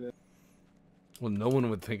conceal your identity. Well, no one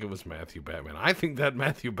would think it was Matthew Batman. I think that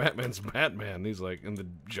Matthew Batman's Batman. He's like, and the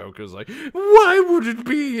Joker's like, why would it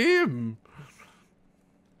be him?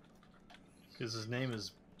 Because his name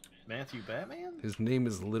is Matthew Batman? His name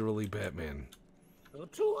is literally Batman. Oh,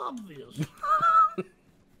 too obvious.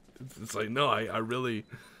 It's like, no, I really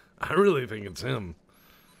think it's him.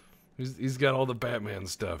 He's got all the Batman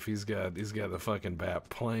stuff. He's got the fucking Bat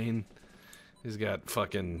plane. He's got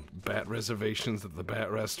fucking bat reservations at the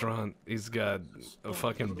Bat restaurant. He's got a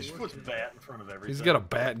fucking. He just puts bat in front of everything. He's got a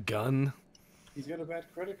bat gun. He's got a bad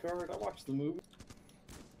credit card. I watched the movie.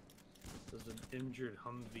 There's an injured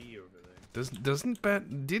Humvee over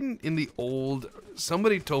there. Didn't in the old,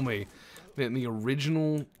 somebody told me that in the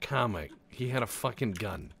original comic he had a fucking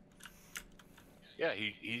gun. Yeah,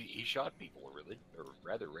 he shot people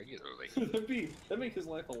rather regularly. That'd make his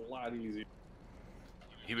life a lot easier.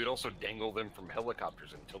 He would also dangle them from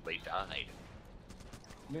helicopters until they died.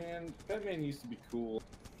 Man, Batman used to be cool.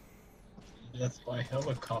 Death by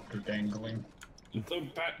helicopter dangling. The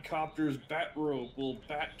Batcopter's bat rope will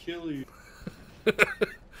bat kill you.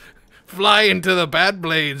 Fly into the bat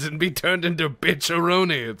blades and be turned into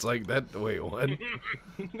bitch-a-roni. It's like that. Wait, what?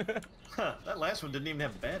 Huh, that last one didn't even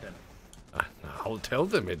have bat in it. I'll tell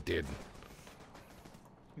them it did.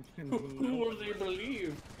 Who will they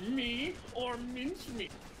believe? Me or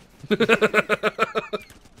mincemeat?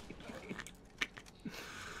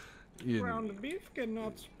 Ground beef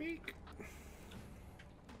cannot speak.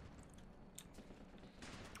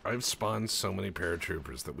 I've spawned so many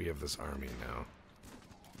paratroopers that we have this army now.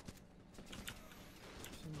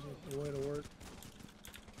 Seems like the way to work.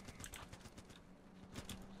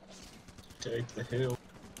 Take the hill.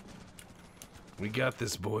 We got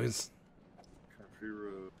this, boys. Country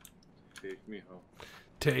road, take me home.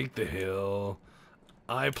 Take the hill.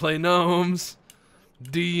 I play gnomes.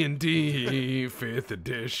 D&D 5th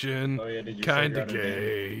edition. Oh, yeah, did you Kinda figure out her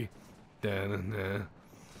gay. Da-na-na.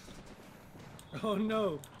 Oh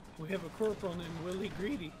no, we have a corporal named Willie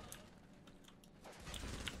Greedy.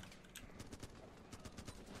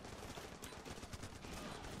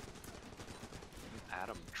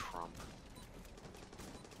 Adam Trump.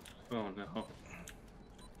 Oh no.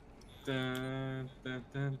 Dun, dun,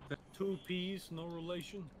 dun, dun. 2 P's, no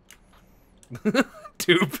relation.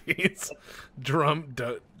 2 P's. Drum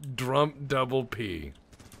double P.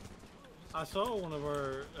 I saw one of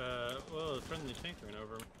our, well, a friendly tank ran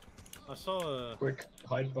over me. I saw a... Quick,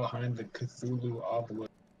 hide behind the Cthulhu obelisk.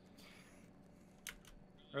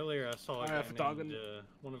 Earlier I saw a guy have dog named,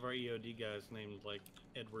 one of our EOD guys named, like,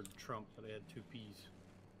 Edward Trump, but he had 2 P's.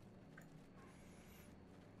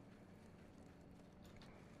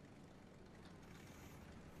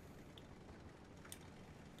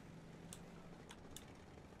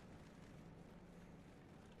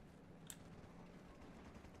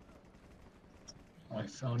 I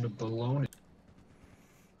found a baloney.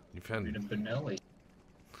 You found a Benelli.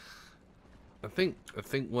 I think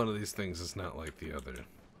one of these things is not like the other.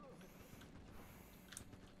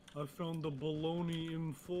 I found the bologna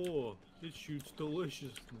M4. It shoots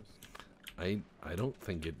deliciousness. I don't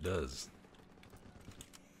think it does.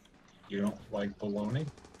 You don't like bologna?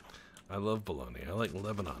 I love bologna. I like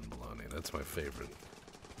Lebanon bologna. That's my favorite.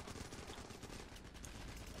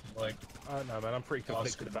 Like, I don't know, man. I'm pretty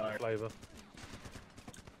conflicted about the flavour.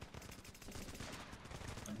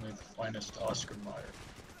 Only the finest Oscar Mayer.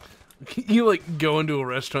 You like go into a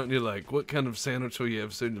restaurant and you're like, what kind of sandwich will you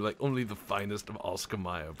have soon? You're like, only the finest of Oscar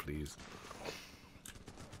Mayer, please.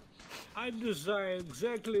 I desire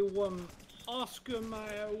exactly one Oscar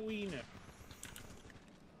Mayer wiener.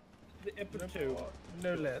 The epitome.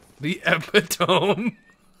 No less. The epitome.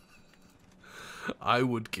 I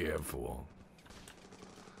would care for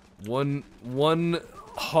one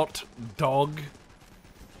hot dog.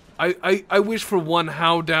 I wish for one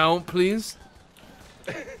how down, please.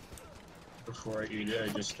 Before I eat it,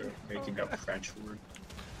 I just start making up French words.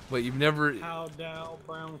 Wait, you've never... How down,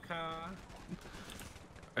 brown car?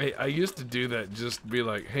 I used to do that, just be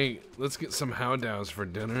like, hey, let's get some how dows for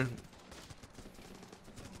dinner.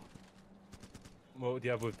 What would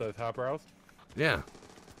you have with those eyebrows? Yeah.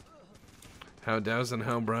 How dows and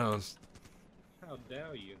how brows. How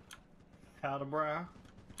dare you? How to brow?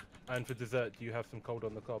 And for dessert, do you have some cold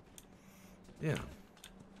on the cob? Yeah. I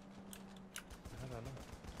don't know.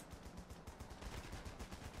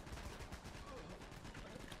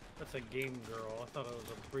 That's a game girl. I thought it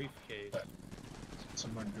was a briefcase.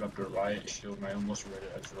 Someone dropped a riot shield and I almost read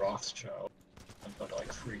it as Rothschild. I thought I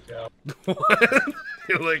like freaked out. What?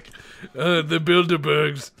 You're like, the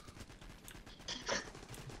Bilderbergs.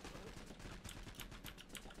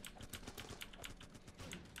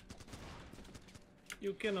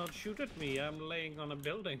 You cannot shoot at me. I'm laying on a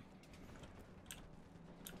building.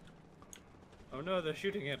 Oh no, they're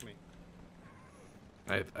shooting at me.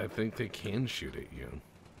 I think they can shoot at you.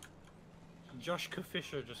 Josh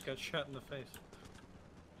Fisher just got shot in the face.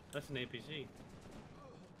 That's an APC.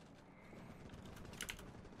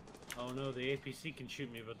 Oh no, the APC can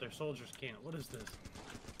shoot me, but their soldiers can't. What is this?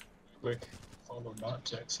 Quick, follow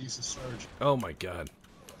Nottex, he's a sergeant. Oh my god.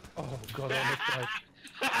 Oh god, I almost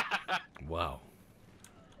died. Wow.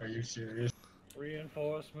 Are you serious?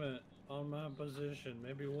 Reinforcement on my position.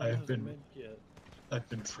 Maybe one I've has been- a mid kit. I've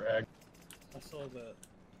been fragged. I saw that.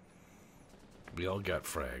 We all got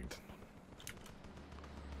fragged.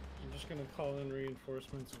 I'm just gonna call in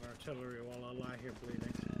reinforcements and artillery while I lie here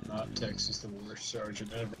bleeding. Nottex is the worst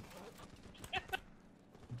sergeant ever.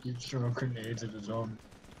 He keeps throwing grenades at his own.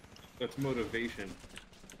 That's motivation.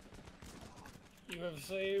 You have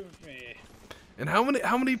saved me. And how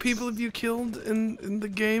many people have you killed in the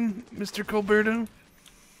game, Mr. Colberto?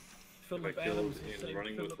 Philip I killed Adams in saved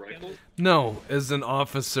running with Philip rifles? No, as an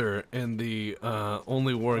officer in the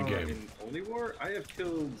Only War game. In Only War, I have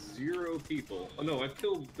killed 0 people. Oh no, I've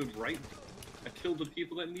killed the right. I killed the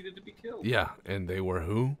people that needed to be killed. Yeah, and they were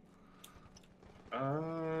who?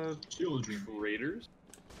 Children. Traitors.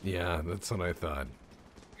 Yeah, that's what I thought.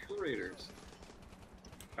 Traitors.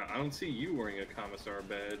 I don't see you wearing a commissar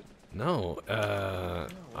badge. No,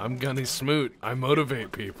 I'm Gunny Smoot. I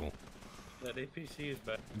motivate people. That APC is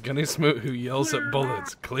back. Gunny Smoot who yells at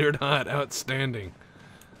bullets. Cleared hot, outstanding.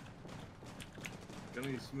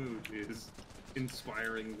 Gunny Smoot is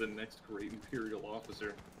inspiring the next great Imperial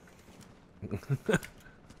officer.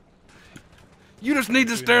 You just need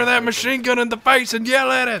to stare that machine gun in the face and yell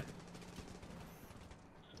at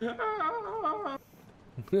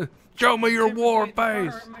it. Show me your war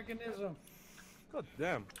face. Mechanism. God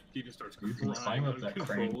damn. He just starts You can crying climb up that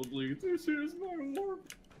crane. uncontrollably. This is my war.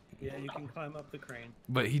 Yeah, you can climb up the crane.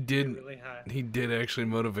 But he did. Really high. He did actually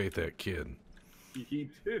motivate that kid. He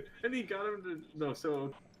did, and he got him to no.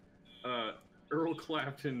 So, Earl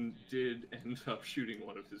Clapton did end up shooting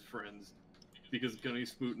one of his friends because Gunny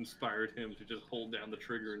Smoot inspired him to just hold down the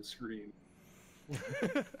trigger and scream.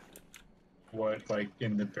 What, like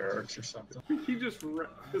in the barracks or something? He just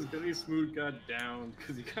because Gunny Smoot got down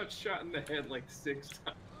because he got shot in the head like 6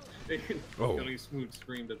 times. And Oh. Gunny Smoot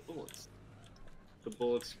screamed at bullets. The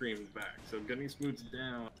bullets screamed back. So Gunny Smoot's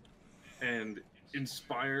down, and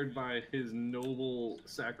inspired by his noble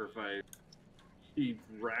sacrifice, he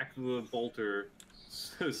racked the bolter,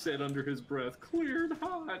 said under his breath, "Cleared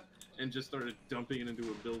hot," and just started dumping it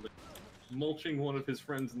into a building, mulching one of his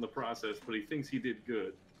friends in the process. But he thinks he did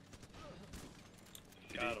good.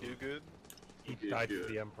 Did he do good? He did died good.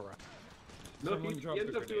 for the Emperor. No, Someone he dropped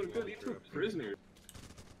ended a up doing grenade good. He launcher up took here. prisoners.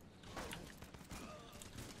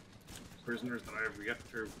 Prisoners that I have yet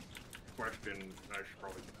to question. I should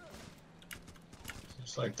probably.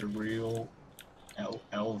 It's like the real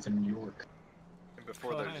Alvin York. And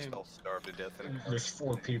before they're just Fine. all starved to death in a There's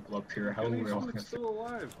 4 people up here. How are Gunny we all Smoot's still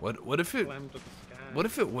alive. What if it Slammed to the sky. what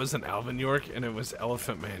if it wasn't Alvin York and it was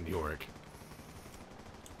Elephant Man York?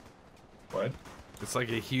 What? It's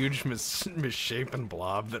like a huge misshapen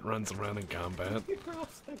blob that runs around in combat. You're all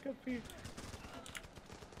stuck up here.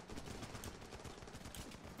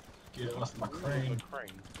 Get off my crane.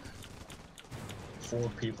 4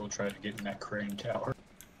 people tried to get in that crane tower.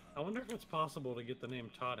 I wonder if it's possible to get the name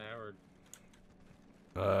Todd Howard.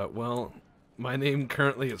 Well, my name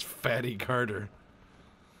currently is Fatty Carter.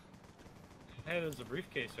 Hey, there's a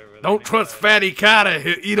briefcase over there. Don't trust Fatty Carter.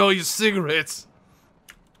 He'll eat all your cigarettes.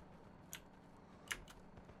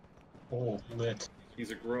 Oh, lit.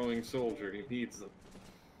 He's a growing soldier. He needs them.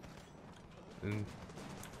 And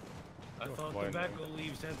I thought tobacco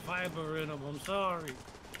leaves had fiber in them. I'm sorry.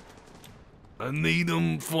 I need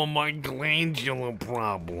them for my glandular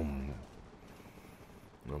problem.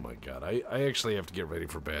 Oh my god, I actually have to get ready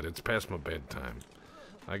for bed. It's past my bedtime.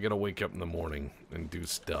 I gotta wake up in the morning and do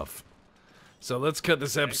stuff. So let's cut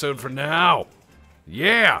this episode for now.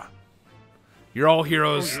 Yeah! You're all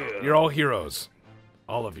heroes. You're all heroes.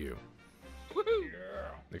 All of you.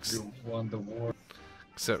 You won the war.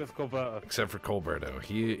 Except for Colberto.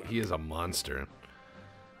 He is a monster.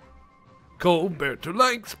 Colberto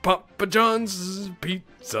likes Papa John's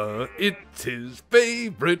pizza. It's his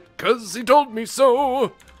favorite 'cause he told me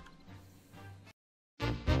so.